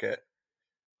white jacket.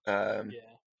 Um,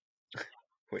 Yeah.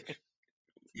 which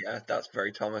yeah, that's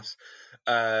very Thomas.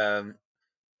 Um,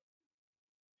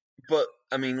 but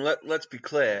I mean, let's be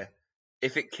clear.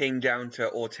 If it came down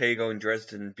to Ortega and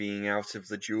Dresden being out of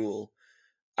the duel,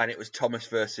 and it was Thomas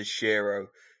versus Shiro,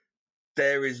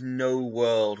 there is no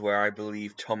world where I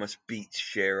believe Thomas beats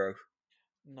Shiro.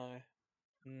 No,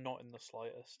 not in the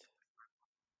slightest.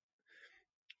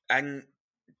 And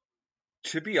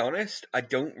to be honest, I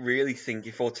don't really think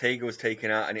if Ortega was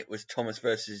taken out and it was Thomas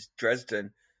versus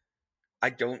Dresden, I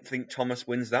don't think Thomas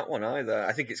wins that one either.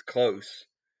 I think it's close,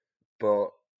 but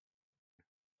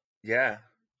yeah,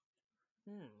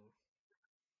 Hmm.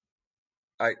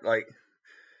 I like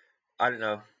I don't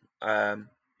know. Um,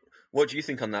 what do you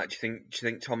think on that? Do you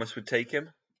think Thomas would take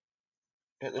him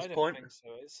at this I don't point? think so.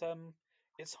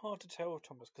 It's hard to tell with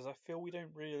Thomas because I feel we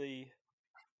don't really.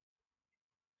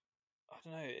 I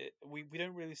don't know. We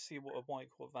don't really see what a White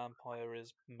Court vampire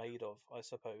is made of, I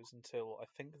suppose, until I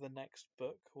think the next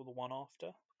book or the one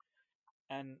after.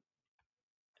 And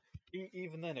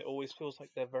even then, it always feels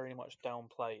like they're very much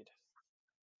downplayed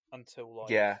until like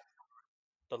Yeah,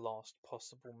 the last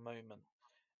possible moment.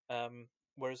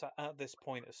 Whereas at this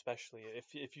point, especially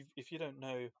if you don't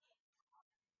know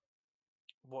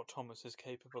what Thomas is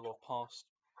capable of past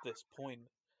this point.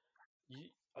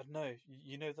 I don't know.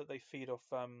 You know that they feed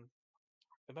off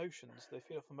emotions. They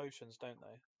feed off emotions, don't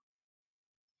they?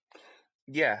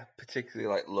 Yeah,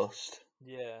 particularly like lust.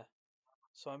 Yeah.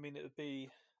 So I mean, it would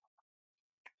be.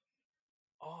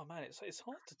 Oh man, it's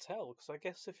hard to tell because I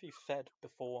guess if he fed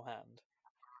beforehand,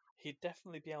 he'd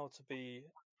definitely be able to be,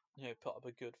 put up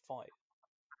a good fight.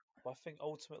 But I think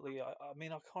ultimately, I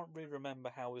mean, I can't really remember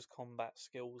how his combat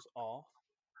skills are.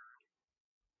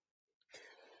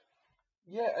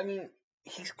 Yeah, I mean,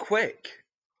 he's quick.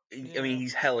 I mean, Yeah,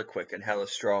 he's hella quick and hella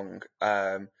strong.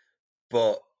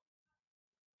 But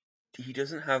he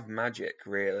doesn't have magic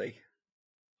really.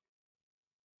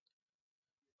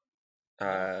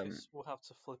 yeah. I Um, guess we'll have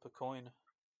to flip a coin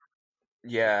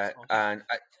to yeah, decide. and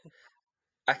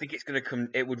I think it's gonna come.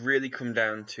 It would really come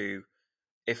down to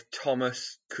if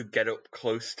Thomas could get up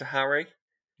close to Harry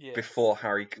Yeah, before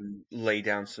Harry can lay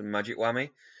down some magic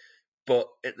whammy. But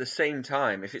at the same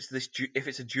time, if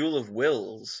it's a duel of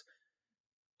wills,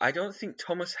 I don't think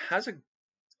Thomas has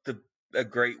the a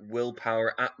great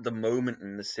willpower at the moment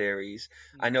in the series.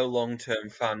 I know no, long-term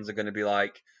fans are going to be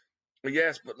like, well,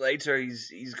 yes, but later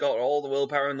he's got all the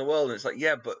willpower in the world, and it's like,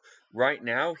 yeah, but right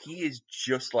now he is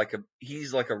just like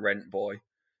he's like a rent boy,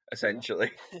 yeah.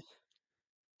 essentially.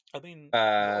 I mean,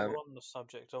 while Um, we're on the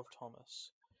subject of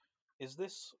Thomas, is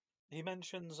this? He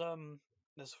mentions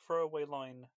there's a throwaway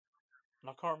line, and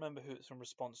I can't remember who it's in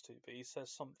response to, but he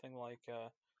says something like,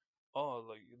 "Oh,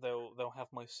 like they'll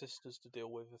have my sisters to deal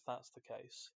with if that's the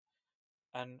case."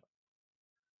 And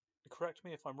correct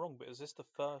me if I'm wrong, but is this the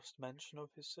first mention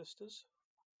of his sisters?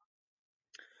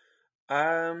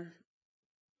 um,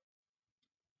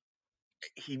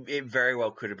 it very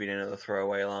well could have been another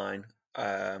throwaway line,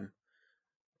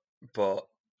 but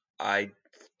I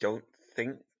don't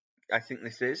think. I think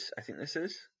this is.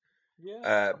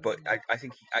 Yeah, I But mean,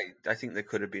 I think there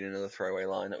could have been another throwaway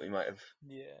line that we might have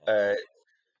yeah. uh,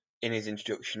 in his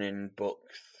introduction in book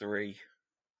 3.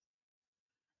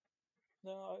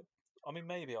 No, I mean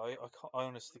maybe I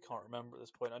honestly can't remember at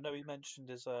this point. I know he mentioned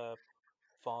his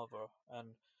father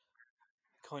and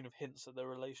kind of hints at their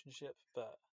relationship,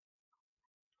 but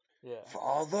yeah,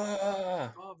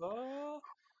 Father. father.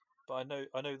 But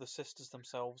I know the sisters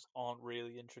themselves aren't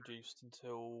really introduced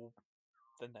until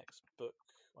the next book,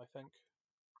 I think.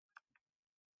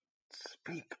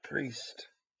 Speak, priest.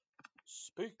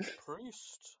 Speak,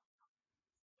 priest.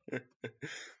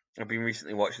 I've been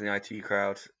recently watching the IT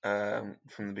Crowd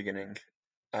from the beginning,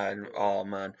 and Brilliant. oh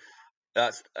man,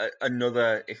 that's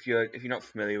another. If you're not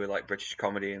familiar with like British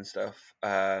comedy and stuff,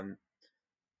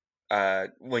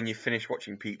 when you finish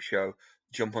watching Peep Show,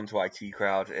 jump onto IT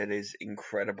Crowd. It is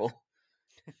incredible.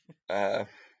 Uh,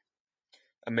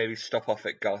 and maybe stop off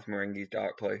at Garth Marenghi's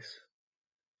Dark Place.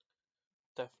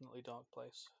 Definitely dark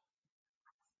place.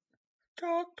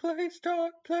 Dark Place,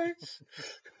 Dark Place.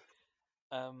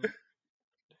 Um,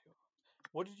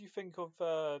 what did you think of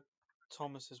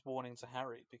Thomas's warning to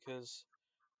Harry? Because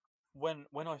when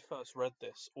I first read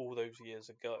this all those years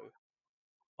ago,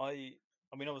 I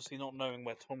I mean obviously not knowing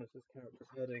where Thomas's character's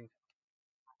heading,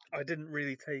 I didn't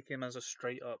really take him as a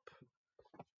straight up,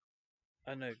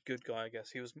 I don't know, good guy. I guess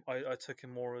he was. I took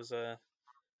him more as a,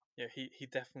 yeah. He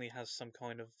definitely has some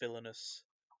kind of villainous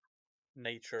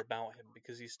nature about him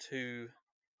because he's too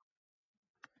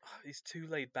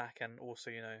laid back and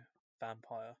also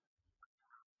vampire.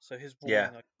 So his Yeah,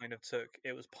 warning I kind of took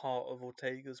it was part of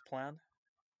Ortega's plan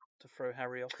to throw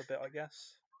Harry off a bit, I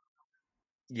guess.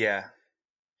 yeah.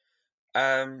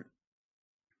 Um,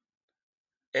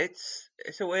 it's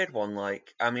a weird one.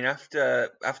 Like, I mean, after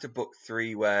book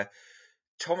 3, where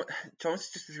Tom Thomas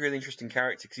is just this really interesting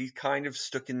character because he's kind of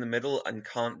stuck in the middle and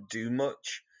can't do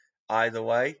much either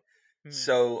way. Hmm.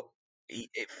 So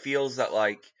it feels that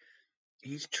like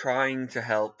he's trying to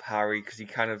help Harry because he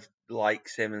kind of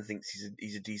likes him and thinks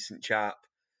he's a decent chap.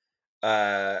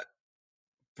 Uh,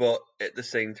 but at the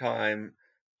same time,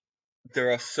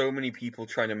 there are so many people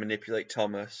trying to manipulate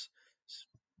Thomas,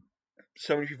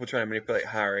 so many people trying to manipulate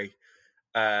Harry.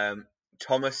 Um,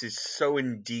 Thomas is so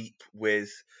in deep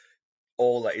with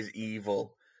all that is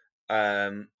evil.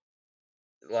 Um,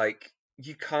 like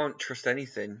you can't trust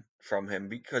anything from him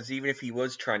because even if he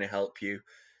was trying to help you,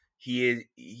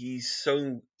 he's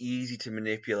so easy to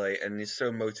manipulate and is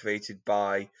so motivated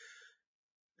by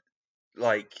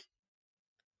like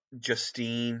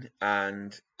Justine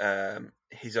and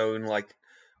his own like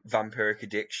vampiric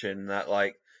addiction that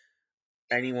like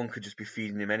anyone could just be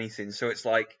feeding him anything. So it's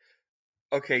like,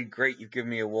 okay, great, you've given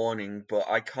me a warning, but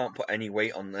I can't put any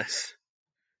weight on this.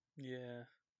 Yeah.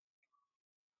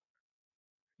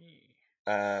 Hmm.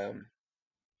 Um,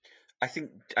 I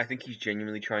think he's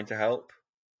genuinely trying to help.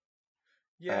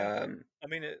 Yeah, I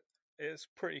mean it's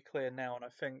pretty clear now, and I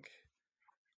think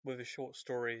with a short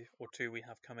story or two we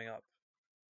have coming up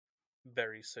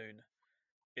very soon,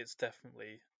 it's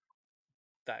definitely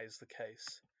that is the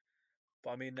case.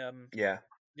 But I mean, Yeah.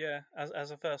 yeah,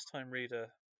 as a first time reader,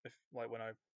 if like when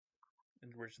I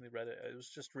originally read it, it was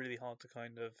just really hard to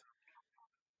kind of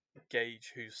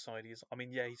gauge whose side he's. I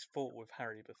mean, yeah, he's fought with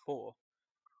Harry before,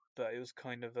 but it was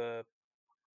kind of a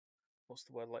what's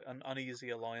the word, like an uneasy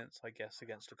alliance, I guess,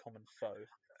 against a common foe.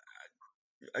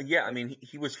 Yeah, I Like, mean,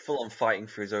 he was full on fighting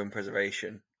for his own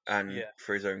preservation and yeah.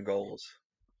 for his own goals.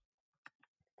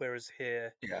 Whereas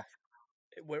here, Yeah.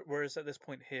 whereas at this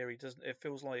point here, he doesn't. It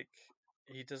feels like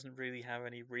he doesn't really have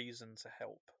any reason to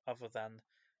help other than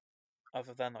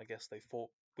I guess they fought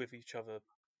with each other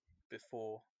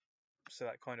before, so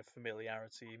that kind of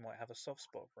familiarity he might have a soft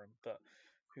spot for him. But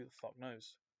who the fuck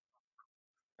knows?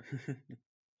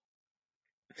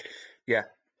 Yeah.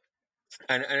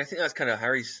 And I think that's kind of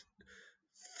Harry's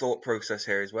thought process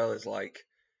here as well, is like,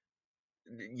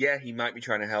 yeah, he might be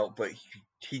trying to help, but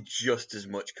he just as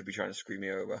much could be trying to screw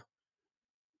me over.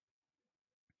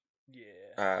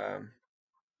 Yeah, Um,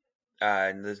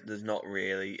 and there's not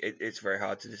really. It's very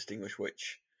hard to distinguish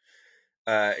which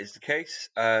is the case.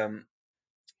 So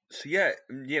yeah.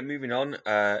 Moving on.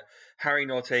 Harry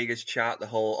and Ortega's chat, the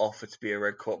whole offer to be a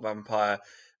Red Court vampire.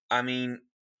 I mean,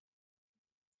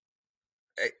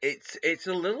 it's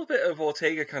a little bit of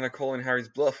Ortega kind of calling Harry's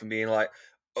bluff and being like,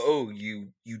 "Oh,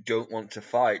 you don't want to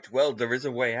fight? Well, there is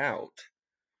a way out."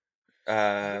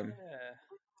 Um, yeah.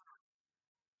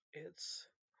 It's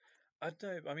I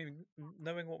don't know. I mean,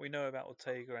 knowing what we know about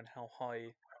Ortega and how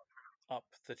high up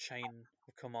the chain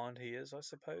of command he is, I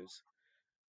suppose.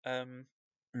 Um,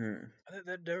 hmm,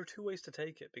 there are two ways to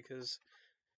take it because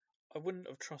I wouldn't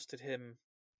have trusted him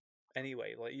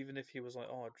anyway. Like, even if he was like,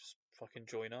 "Oh, just fucking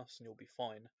join us and you'll be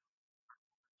fine."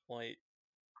 Like,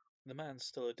 the man's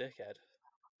still a dickhead,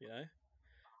 you know.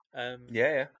 Um,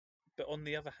 yeah, but on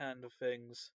the other hand of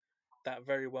things, that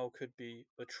very well could be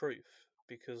the truth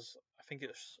because I think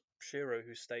it's Shiro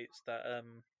who states that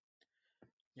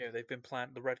they've been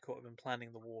the Red Court have been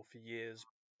planning the war for years,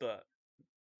 but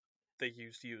they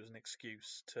used you as an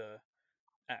excuse to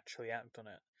actually act on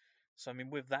it. So I mean,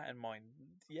 with that in mind,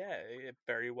 yeah, it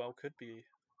very well could be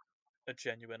a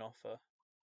genuine offer.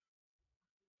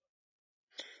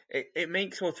 it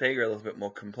makes Ortega a little bit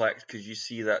more complex because you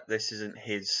see that this isn't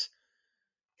his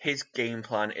game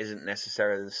plan isn't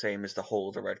necessarily the same as the whole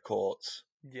of the Red Courts.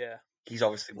 Yeah, He's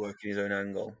obviously working his own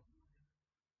angle.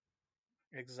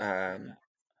 exactly Um,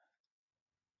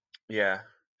 yeah.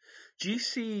 Do you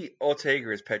see Ortega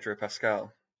as Pedro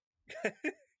Pascal? that.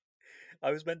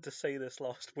 I was meant to say this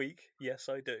last week. Yes,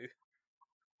 I do.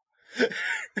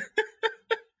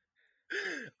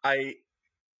 I,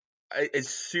 as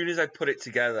soon as I put it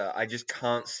together, I just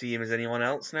can't see him as anyone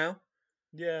else now.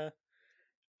 Yeah.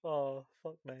 Oh,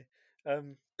 fuck me.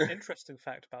 Interesting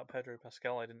fact about Pedro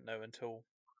Pascal I didn't know until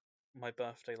my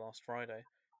birthday last Friday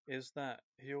is that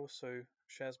he also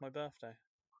shares my birthday,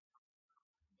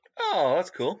 Oh, that's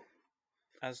cool.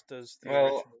 as does the Well,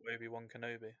 original Obi-Wan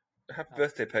Kenobi, happy Alec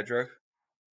birthday, Guinness. Pedro.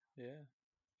 Yeah,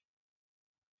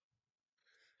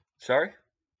 Sorry?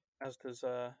 as does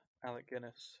Alec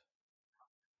Guinness,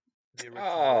 the original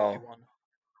Oh, Obi-Wan.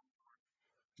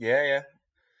 yeah.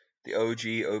 The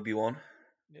OG Obi-Wan.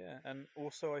 Yeah, and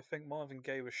also I think Marvin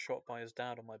Gaye was shot by his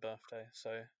dad on my birthday,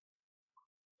 so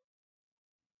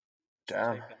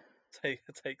Damn. take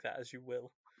that, take that as you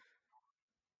will.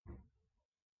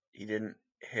 He didn't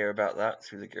hear about that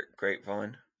through the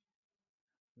grapevine.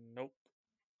 Nope.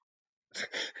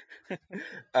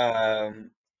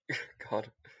 um, God,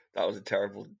 that was a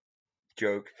terrible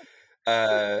joke.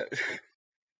 Uh,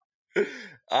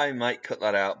 I might cut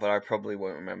that out, but I probably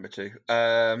won't remember to.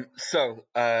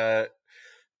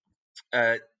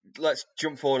 Uh, let's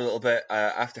jump forward a little bit.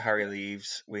 After Harry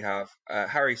leaves, we have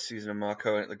Harry, Susan, and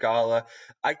Marco at the gala.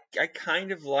 I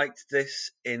kind of liked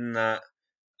this in that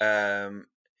um,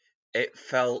 it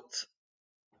felt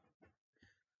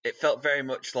very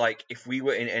much like if we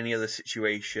were in any other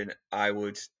situation, I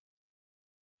would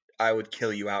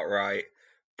kill you outright.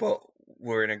 But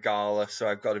we're in a gala, so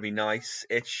I've got to be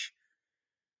nice-ish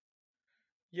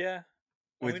Yeah,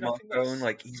 I with mean, Marco.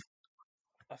 Like he's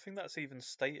I think that's even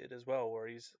stated as well, where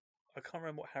I can't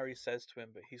remember what Harry says to him,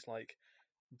 but he's like,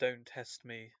 "Don't test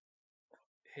me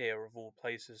here of all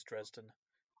places, Dresden.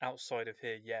 Outside of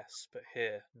here, yes, but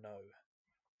here, no."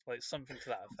 Like something to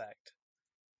that effect.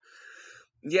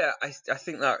 yeah. I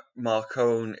think that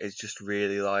Marcone is just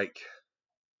really like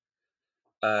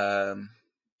um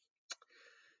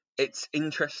it's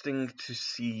interesting to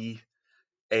see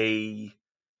a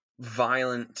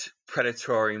violent,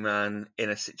 predatory man in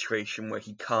a situation where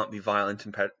he can't be violent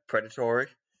and predatory.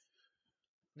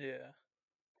 Yeah.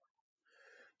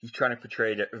 He's trying to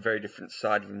portray a very different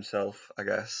side of himself, I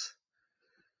guess.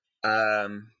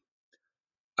 And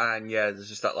yeah, there's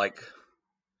just that like,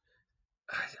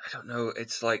 I don't know.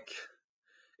 It's like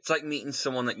meeting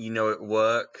someone that you know at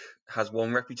work has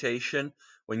one reputation.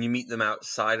 When you meet them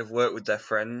outside of work with their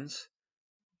friends,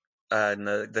 and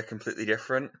they're completely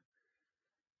different.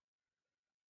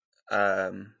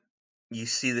 You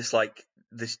see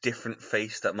this different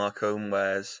face that Marcone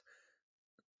wears,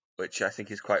 which I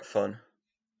think is quite fun.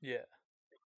 Yeah.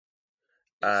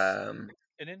 It's Um,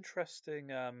 an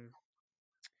interesting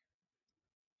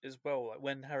as well, like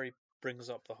when Harry brings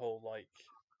up the whole like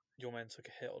your men took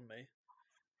a hit on me,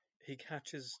 he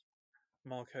catches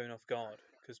Marcone off guard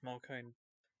because Marcone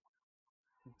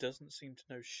doesn't seem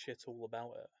to know shit all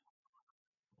about it.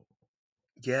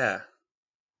 yeah.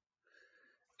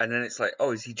 And then it's like,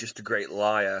 oh, is he just a great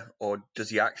liar, or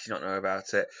does he actually not know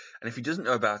about it? And if he doesn't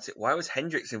know about it, why was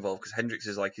Hendrix involved? Because Hendrix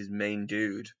is like his main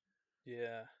dude.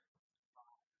 Yeah.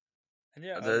 And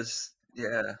yeah,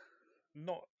 Yeah,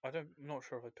 I'm not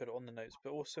sure if I put it on the notes,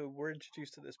 but also we're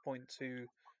introduced at this point to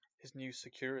his new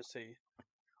security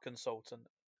consultant,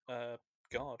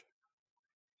 guard.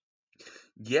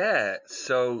 yeah.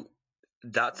 So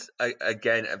that's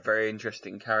again a very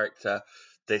interesting character.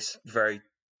 This very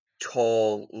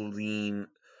tall, lean.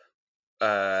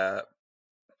 Uh,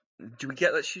 do we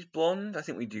get that she's blonde? I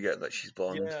think we do get that she's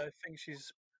blonde. Yeah, I think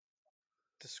she's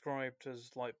described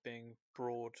as like being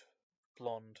broad,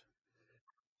 blonde,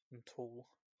 and tall,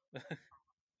 if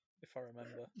I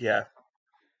remember. Yeah.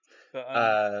 But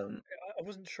Um, I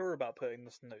wasn't sure about putting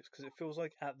this in notes because it feels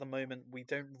like at the moment we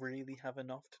don't really have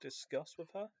enough to discuss with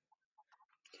her.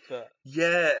 But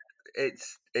yeah,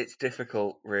 it's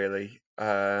difficult, really.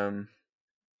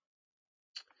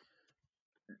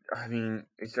 I mean,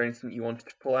 is there anything you wanted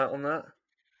to pull out on that?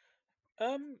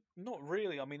 not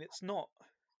really. I mean, it's not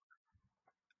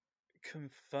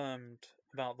confirmed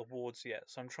about the wards yet,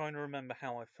 so I'm trying to remember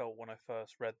how I felt when I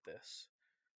first read this,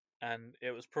 and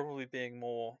it was probably being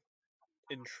more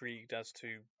intrigued as to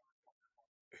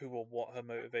who or what her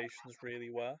motivations really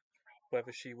were,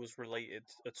 whether she was related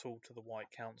at all to the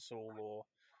White Council or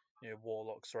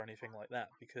warlocks or anything like that,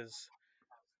 because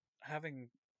having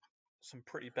some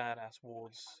pretty badass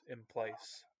wards in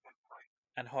place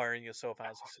and hiring yourself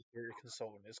out as a security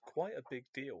consultant is quite a big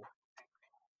deal,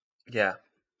 Yeah,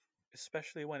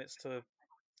 especially when it's to the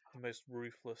most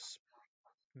ruthless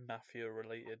mafia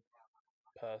related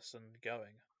person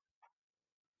going.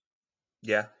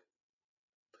 yeah.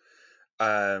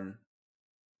 Um,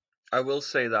 I will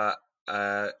say that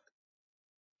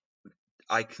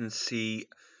I can see.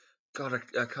 God,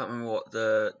 I can't remember what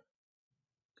the.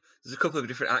 There's a couple of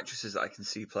different actresses that I can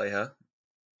see play her.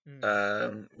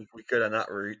 Mm, We could on that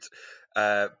route.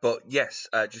 But yes,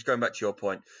 just going back to your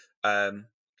point. Um,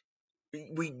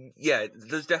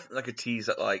 there's definitely like a tease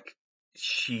that like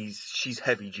she's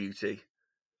heavy duty.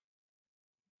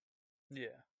 yeah.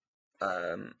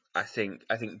 I think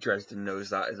Dresden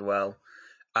knows that as well,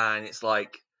 and it's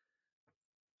like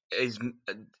is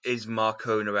is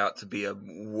Marcone about to be a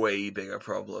way bigger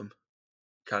problem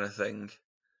kind of thing.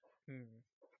 Mm.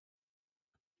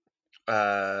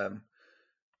 Um,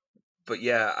 but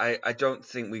yeah, I don't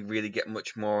think we really get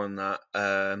much more on that.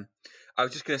 I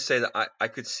was just going to say that I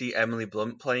could see Emily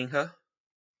Blunt playing her.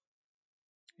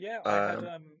 Yeah, I had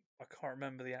Um, I can't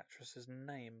remember the actress's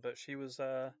name, but she was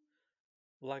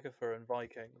Lagertha in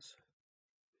Vikings.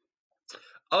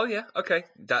 oh yeah, okay.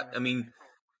 That I Um, mean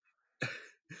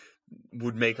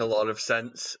would make a lot of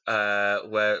sense.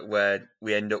 Where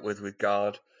we end up with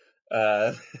Guard.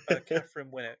 Uh,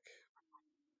 Catherine Winnick.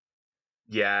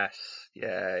 yes,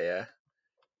 yeah.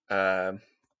 Um,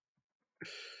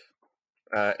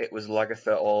 it was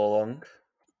Lagertha all along.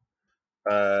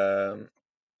 Um,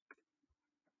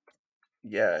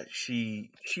 yeah, she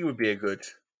would be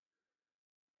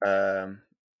um,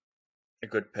 a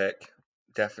good pick,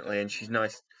 definitely, and she's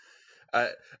nice. Uh,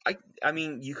 I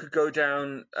mean, you could go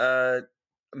down.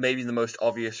 Maybe the most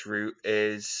obvious route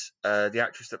is the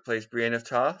actress that plays Brienne of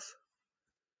Tarth,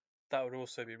 That would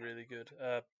also be really good.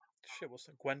 What's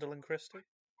that? Gwendolyn Christie?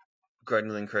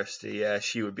 Gwendolyn Christie. Yeah,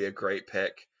 she would be a great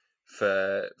pick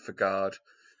for Guard.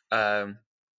 Um,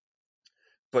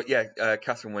 but yeah,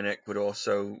 Catherine Winnick would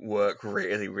also work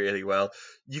really, really well.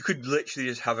 You could literally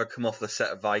just have her come off the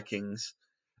set of Vikings.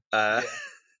 Uh,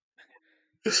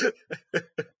 Yeah.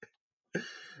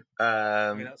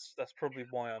 I mean, um, that's probably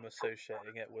why I'm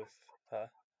associating it with her.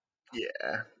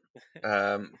 yeah.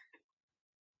 Um,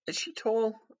 is she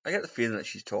tall? I get the feeling that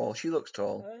she's tall. She looks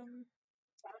tall.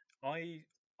 I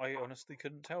honestly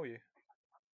couldn't tell you.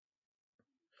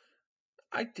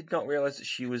 I did not realize that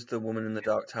she was the woman in the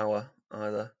Dark Tower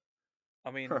either.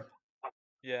 I mean, Huh.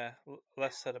 yeah,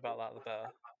 less said about that the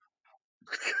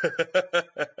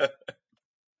better.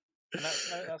 And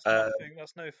that's nothing.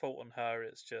 That's no fault on her.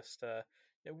 It's just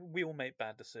yeah, we all make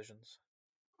bad decisions.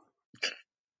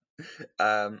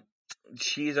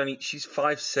 She's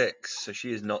 5'6", so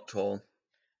she is not tall.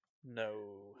 No.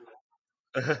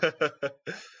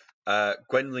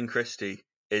 Gwendolyn Christie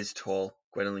is tall.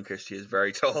 Gwendolyn Christie is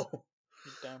very tall.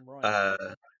 You're damn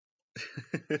right.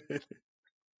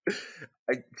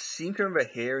 I seem to remember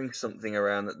hearing something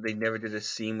around that they never did a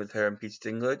scene with her and Peter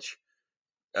Dinklage,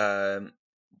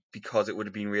 because it would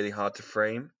have been really hard to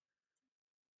frame.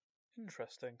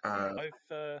 Interesting. Uh,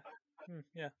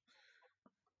 Yeah.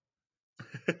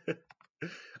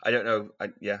 I don't know.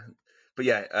 But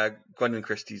yeah, Gwendolyn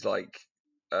Christie's like.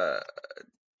 Let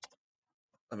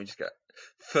me just get.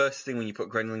 First thing when you put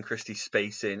Gwendolyn Christie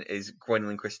space in is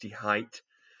Gwendolyn Christie height.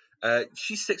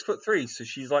 She's 6'3", so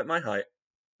she's like my height.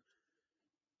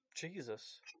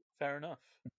 Jesus. Fair enough.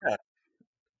 Yeah,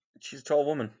 she's a tall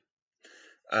woman.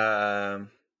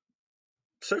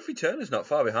 Sophie Turner's not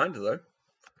far behind her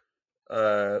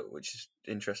though, which is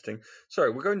interesting.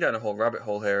 Sorry, we're going down a whole rabbit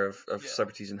hole here of Yeah.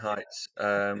 celebrities and heights.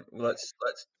 Let's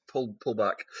pull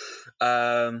back.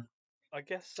 I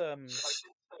guess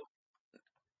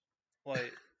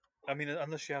like, I mean,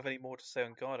 unless you have any more to say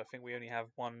on God, I think we only have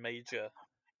one major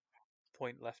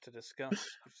point left to discuss,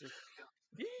 which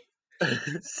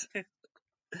is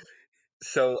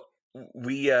So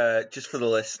we just for the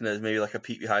listeners, maybe like a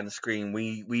peek behind the screen,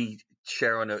 we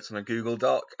share our notes on a Google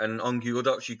Doc, and on Google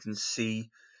Docs you can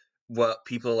see what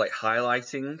people are like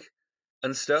highlighting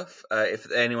and stuff.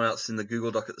 If anyone else is in the Google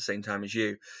Doc at the same time as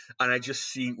you, and I just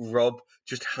see Rob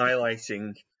just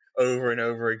highlighting over and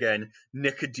over again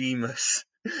Nicodemus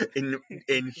in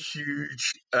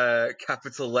huge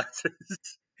capital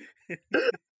letters.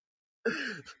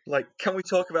 Like, can we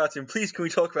talk about him? Please, can we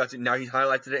talk about it? Now he's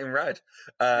highlighted it in red.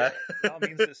 yeah, that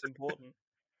means it's important.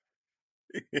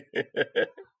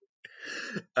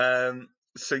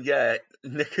 So yeah,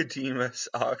 Nicodemus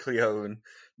Arcleone.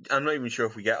 I'm not even sure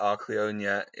if we get Arcleone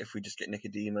yet, if we just get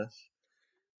Nicodemus.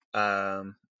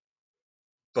 But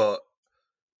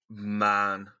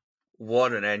man,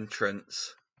 what an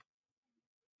entrance.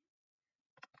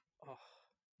 Oh,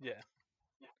 yeah.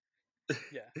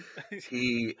 Yeah.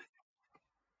 He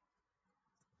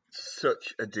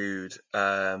such a dude.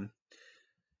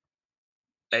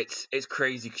 It's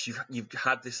crazy because you've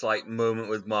had this like moment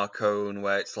with Marcone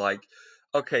where it's like,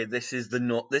 okay, this is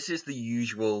the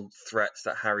usual threats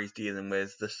that Harry's dealing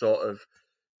with, the sort of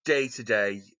day to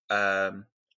day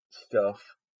stuff.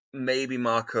 Maybe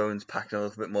Marcone's packing a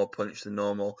little bit more punch than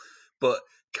normal, but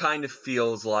kind of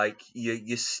feels like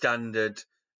your standard.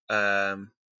 I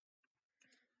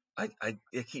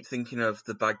keep thinking of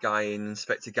the bad guy in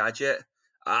Inspector Gadget.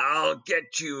 I'll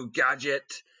get you,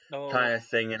 Gadget, kind Oh, of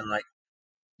thing, and like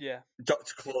yeah.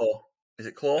 Dr. Claw. Is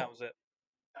it Claw? That was it.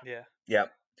 Yeah.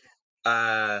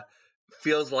 Yeah.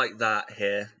 Feels like that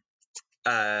here.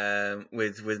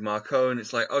 With Marcone,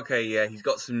 it's like, okay, yeah, he's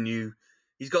got some new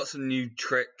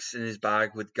tricks in his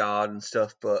bag with guard and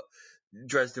stuff, but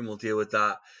Dresden will deal with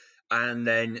that. And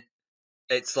then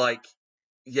it's like,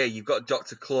 yeah, you've got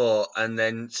Dr. Claw, and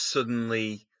then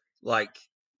suddenly, like,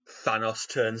 Thanos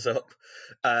turns up,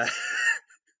 uh,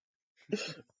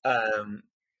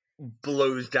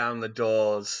 blows down the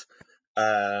doors,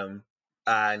 and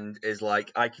is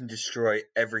like, I can destroy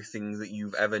everything that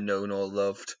you've ever known or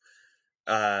loved.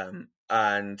 And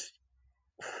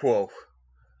whoa,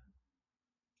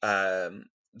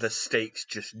 the stakes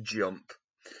just jump.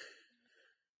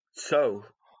 So,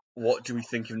 what do we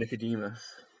think of Nicodemus?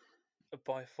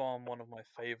 By far one of my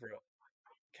favorite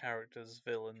characters,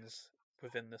 villains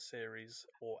within the series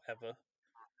or ever.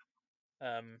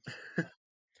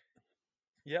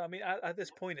 Yeah, I mean, at this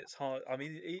point, it's hard. I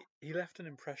mean, he left an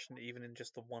impression even in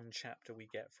just the one chapter we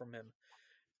get from him.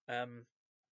 And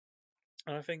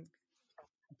I think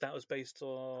that was based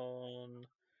on,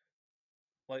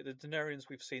 like, the Denarians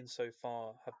we've seen so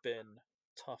far have been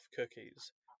tough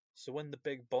cookies. So when the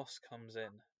big boss comes in,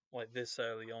 like this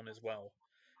early on as well,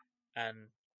 and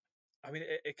I mean,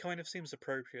 it kind of seems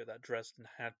appropriate that Dresden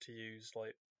had to use,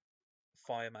 like,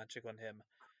 fire magic on him,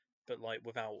 but, like,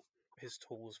 without his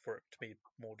tools for it to be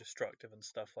more destructive and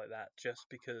stuff like that, just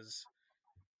because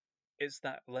it's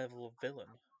that level of villain.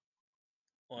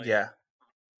 Like, Yeah,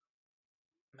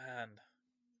 man,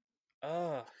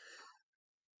 ah,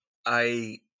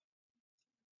 I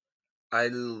I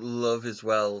love as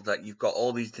well that you've got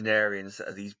all these Denarians that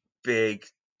are these big,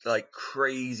 like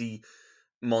crazy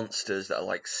monsters that are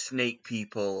like snake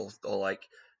people or like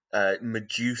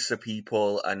Medusa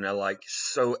people and are like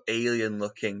so alien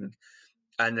looking.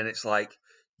 And then it's like,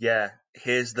 yeah,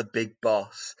 here's the big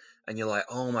boss, and you're like,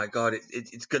 oh my god,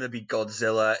 it's gonna be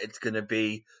Godzilla,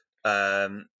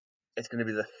 um, it's gonna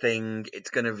be the Thing,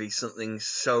 it's gonna be something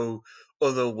so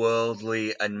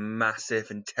otherworldly and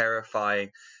massive and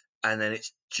terrifying, and then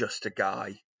it's just a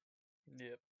guy,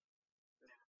 Yep.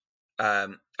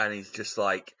 and he's just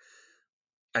like,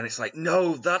 and it's like,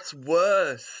 no, that's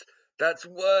worse,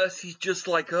 he's just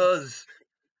like us.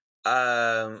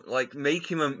 Like make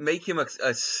him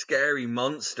a scary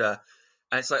monster,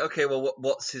 and it's like, okay, well,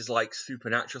 what's his like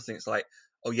supernatural thing? It's like,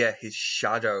 oh yeah, his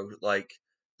shadow, like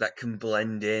that can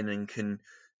blend in and can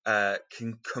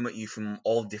come at you from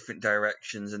all different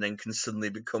directions, and then can suddenly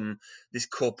become this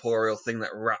corporeal thing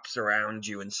that wraps around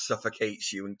you and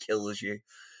suffocates you and kills you.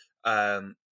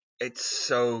 Um, it's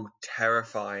so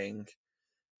terrifying.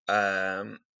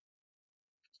 Um,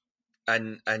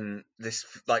 and this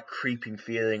like creeping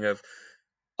feeling of,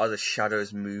 are the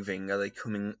shadows moving? Are they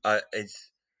coming?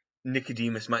 Is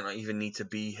Nicodemus might not even need to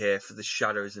be here for the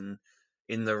shadows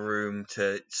in the room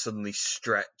to suddenly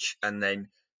stretch and then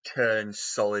turn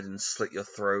solid and slit your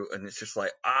throat, and it's just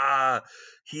like,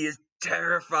 he is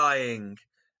terrifying,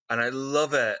 and I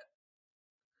love it.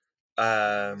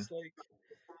 It's like,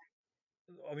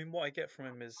 I mean, what I get from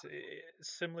him is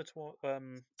it's similar to what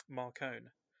Marcone,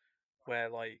 where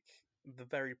like the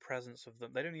very presence of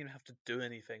them, they don't even have to do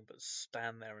anything but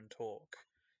stand there and talk,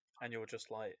 and you're just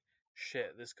like,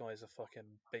 shit, this guy's a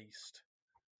fucking beast.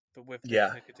 But with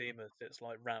Yeah, Nicodemus, it's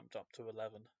like ramped up to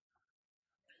 11.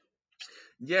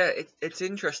 yeah, it's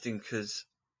interesting because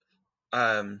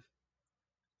um,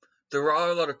 there are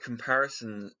a lot of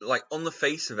comparisons. Like on the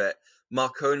face of it,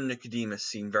 Marcone and Nicodemus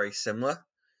seem very similar.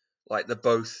 Like they're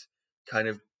both kind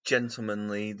of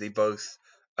gentlemanly. They both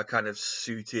are kind of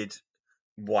suited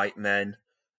white men.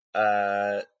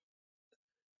 Uh,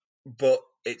 but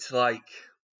it's like,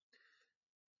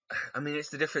 I mean, it's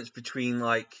the difference between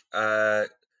like the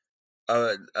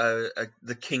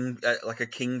king, like a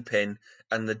kingpin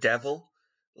and the devil.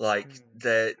 Like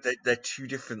Mm. they're two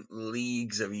different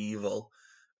leagues of evil.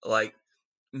 Like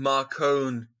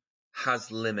Marcone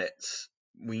has limits.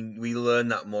 We learn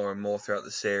that more and more throughout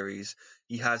the series.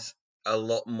 He has a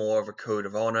lot more of a code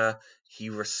of honor. He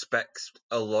respects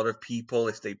a lot of people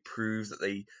if they prove that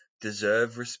they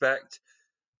deserve respect.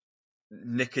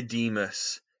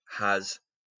 Nicodemus has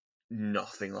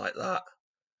nothing like that.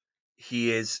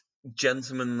 He is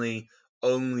gentlemanly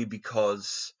only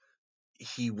because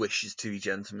he wishes to be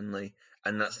gentlemanly,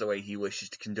 and that's the way he wishes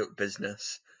to conduct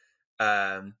business.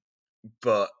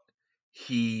 But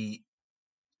he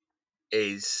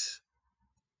is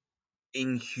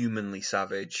inhumanly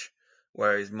savage,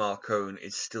 whereas Marcone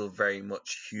is still very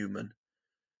much human.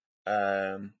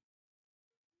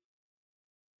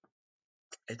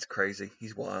 It's crazy.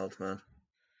 He's wild, man.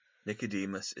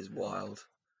 Nicodemus is wild.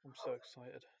 I'm so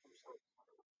excited.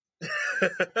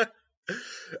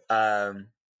 um,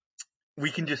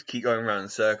 we can just keep going around in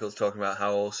circles talking about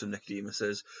how awesome Nicodemus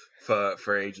is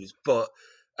for ages, but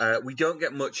we don't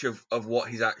get much of what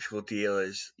his actual deal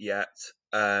is yet.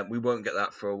 We won't get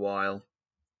that for a while.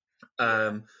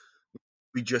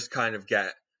 We just kind of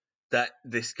get that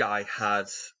this guy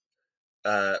has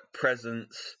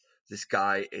presence. This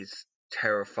guy is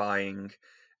terrifying,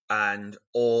 and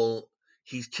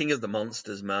he's king of the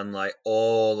monsters, man. Like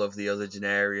all of the other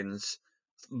Denarians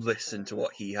listen to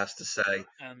what he has to say.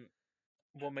 And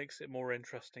what makes it more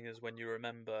interesting is when you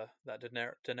remember that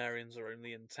Denarians are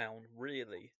only in town,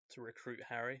 really, to recruit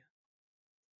Harry.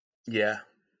 Yeah.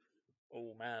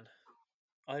 Oh man,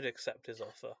 I'd accept his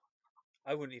offer.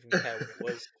 I wouldn't even care what it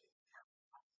was.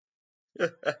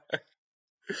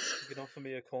 You can offer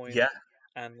me a coin, Yeah.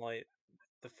 and like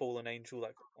the fallen angel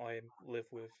that I live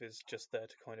with is just there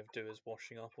to kind of do his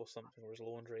washing up or something, or his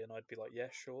laundry, and I'd be like, yeah,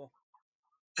 sure,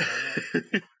 why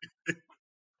not?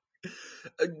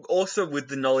 Also, with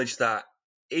the knowledge that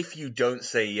if you don't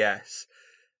say yes,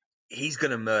 he's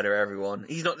going to murder everyone.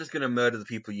 He's not just going to murder the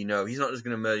people you know. He's not just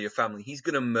going to murder your family. He's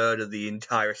going to murder the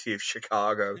entirety of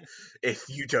Chicago if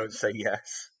you don't say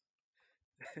yes.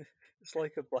 It's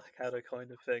like a Blackadder kind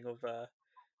of thing of,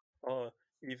 oh,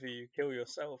 either you kill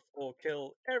yourself or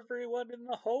kill everyone in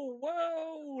the whole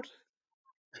world.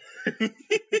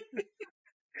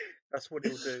 That's what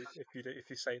he'll do if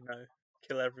you say no.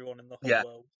 Kill everyone in the whole Yeah.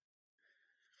 world.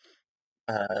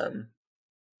 Um,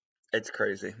 it's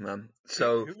crazy, man. Who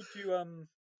So, who would you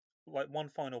like one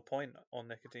final point on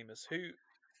Nicodemus? Who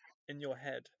in your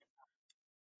head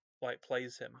like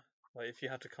plays him? Like if you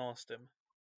had to cast him.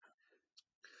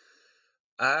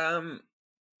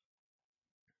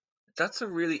 That's a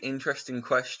really interesting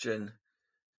question.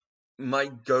 My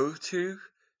go-to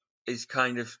is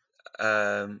kind of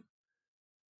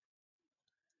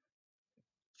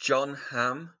John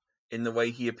Hamm in the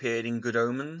way he appeared in Good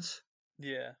Omens,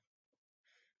 Yeah.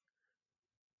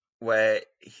 where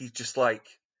he's just like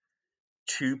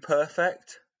too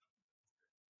perfect.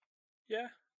 Yeah,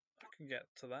 I can get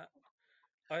to that.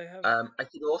 I have. I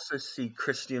could also see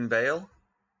Christian Bale.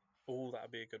 Oh,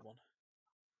 that'd be a good one.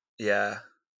 Yeah.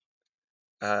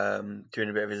 Doing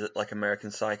a bit of his like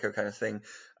American Psycho kind of thing.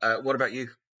 What about you?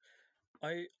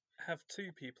 I have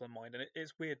two people in mind, and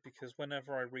it's weird because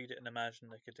whenever I read it and imagine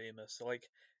Nicodemus, like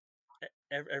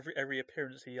every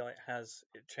appearance he like has,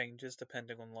 it changes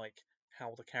depending on like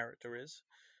how the character is.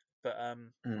 But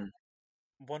Hmm.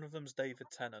 one of them's David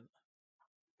Tennant,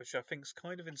 which I think is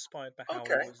kind of inspired by how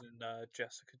he Okay. was in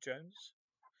Jessica Jones.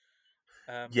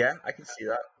 Yeah, I can see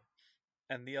that.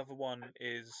 And the other one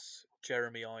is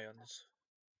Jeremy Irons,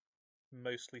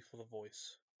 mostly for the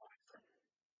voice.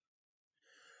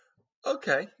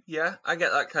 Okay, yeah, I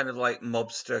get that kind of like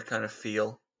mobster kind of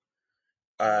feel.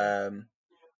 Yeah,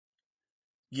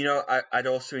 I'd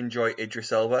also enjoy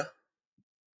Idris Elba,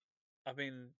 I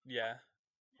mean, yeah.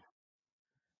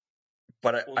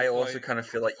 but I also Like, kind of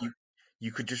feel like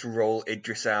you could just roll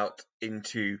Idris out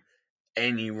into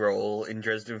any role in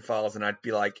Dresden Files, and I'd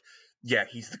be like, yeah,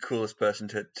 he's the coolest person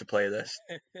to play this.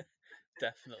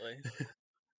 definitely.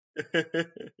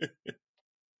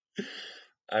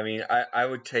 I mean, I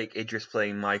would take Idris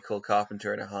playing Michael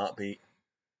Carpenter in a heartbeat.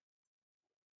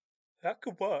 That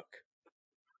could work.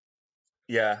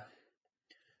 Yeah,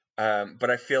 but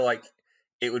I feel like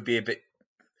it would be a bit.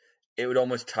 It would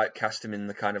almost typecast him in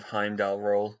the kind of Heimdall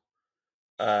role.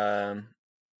 Um,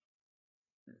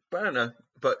 but I don't know.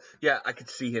 But yeah, I could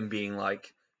see him being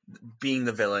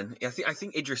the villain. I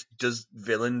think Idris does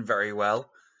villain very well.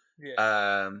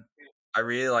 Yeah. I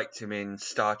really liked him in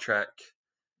Star Trek.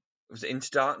 Was it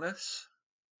Into Darkness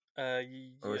or Yeah,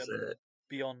 was it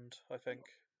Beyond, I think.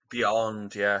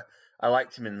 Beyond? Yeah, I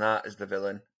liked him in that as the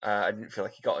villain. I didn't feel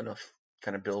like he got enough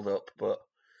kind of build up, but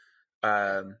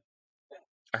um,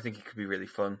 I think it could be really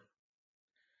fun.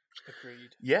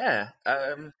 Agreed. Yeah,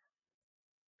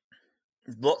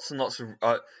 lots and lots of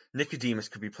Nicodemus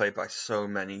could be played by so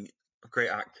many great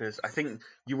actors. I think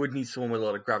you would need someone with a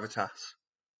lot of gravitas.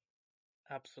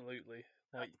 Absolutely.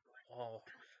 Like, oh,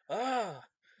 ah,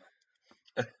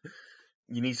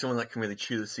 You need someone that can really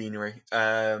chew the scenery.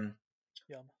 yum.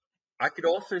 I could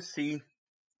also see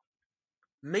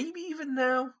maybe even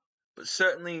now, but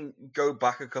certainly go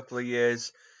back a couple of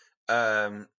years.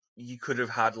 You could have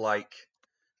had like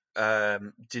De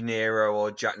Niro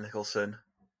or Jack Nicholson.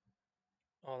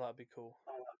 Oh, that'd be cool.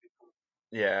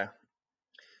 Yeah,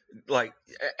 like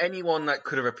anyone that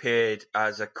could have appeared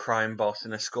as a crime boss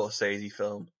in a Scorsese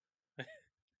film.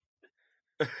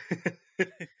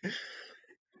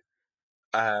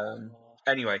 um. Oh,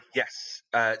 Anyway, yes.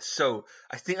 So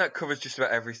I think that covers just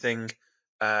about everything.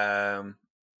 Do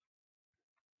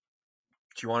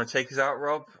you want to take us out,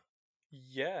 Rob?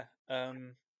 yeah.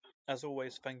 As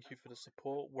always, thank you for the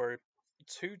support. We're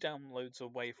 2 downloads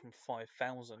away from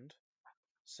 5,000,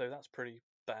 so that's pretty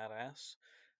badass.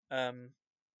 Um,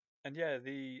 and yeah,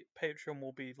 the Patreon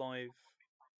will be live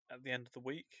at the end of the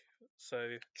week,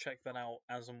 so check that out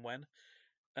as and when.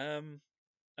 Um,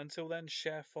 until then,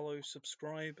 share, follow,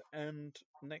 subscribe, and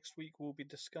next week we'll be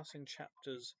discussing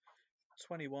chapters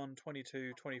 21,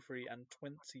 22, 23, and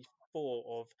 24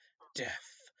 of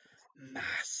Death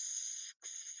Masks.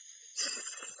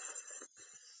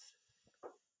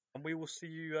 And we will see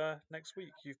you next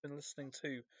week. You've been listening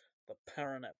to the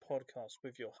Paranet podcast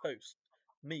with your host,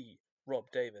 me, Rob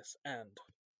Davis, and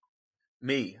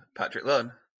Me, Patrick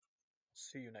Lunn.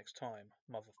 see you next time,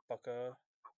 motherfucker.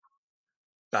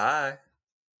 Bye.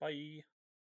 Bye.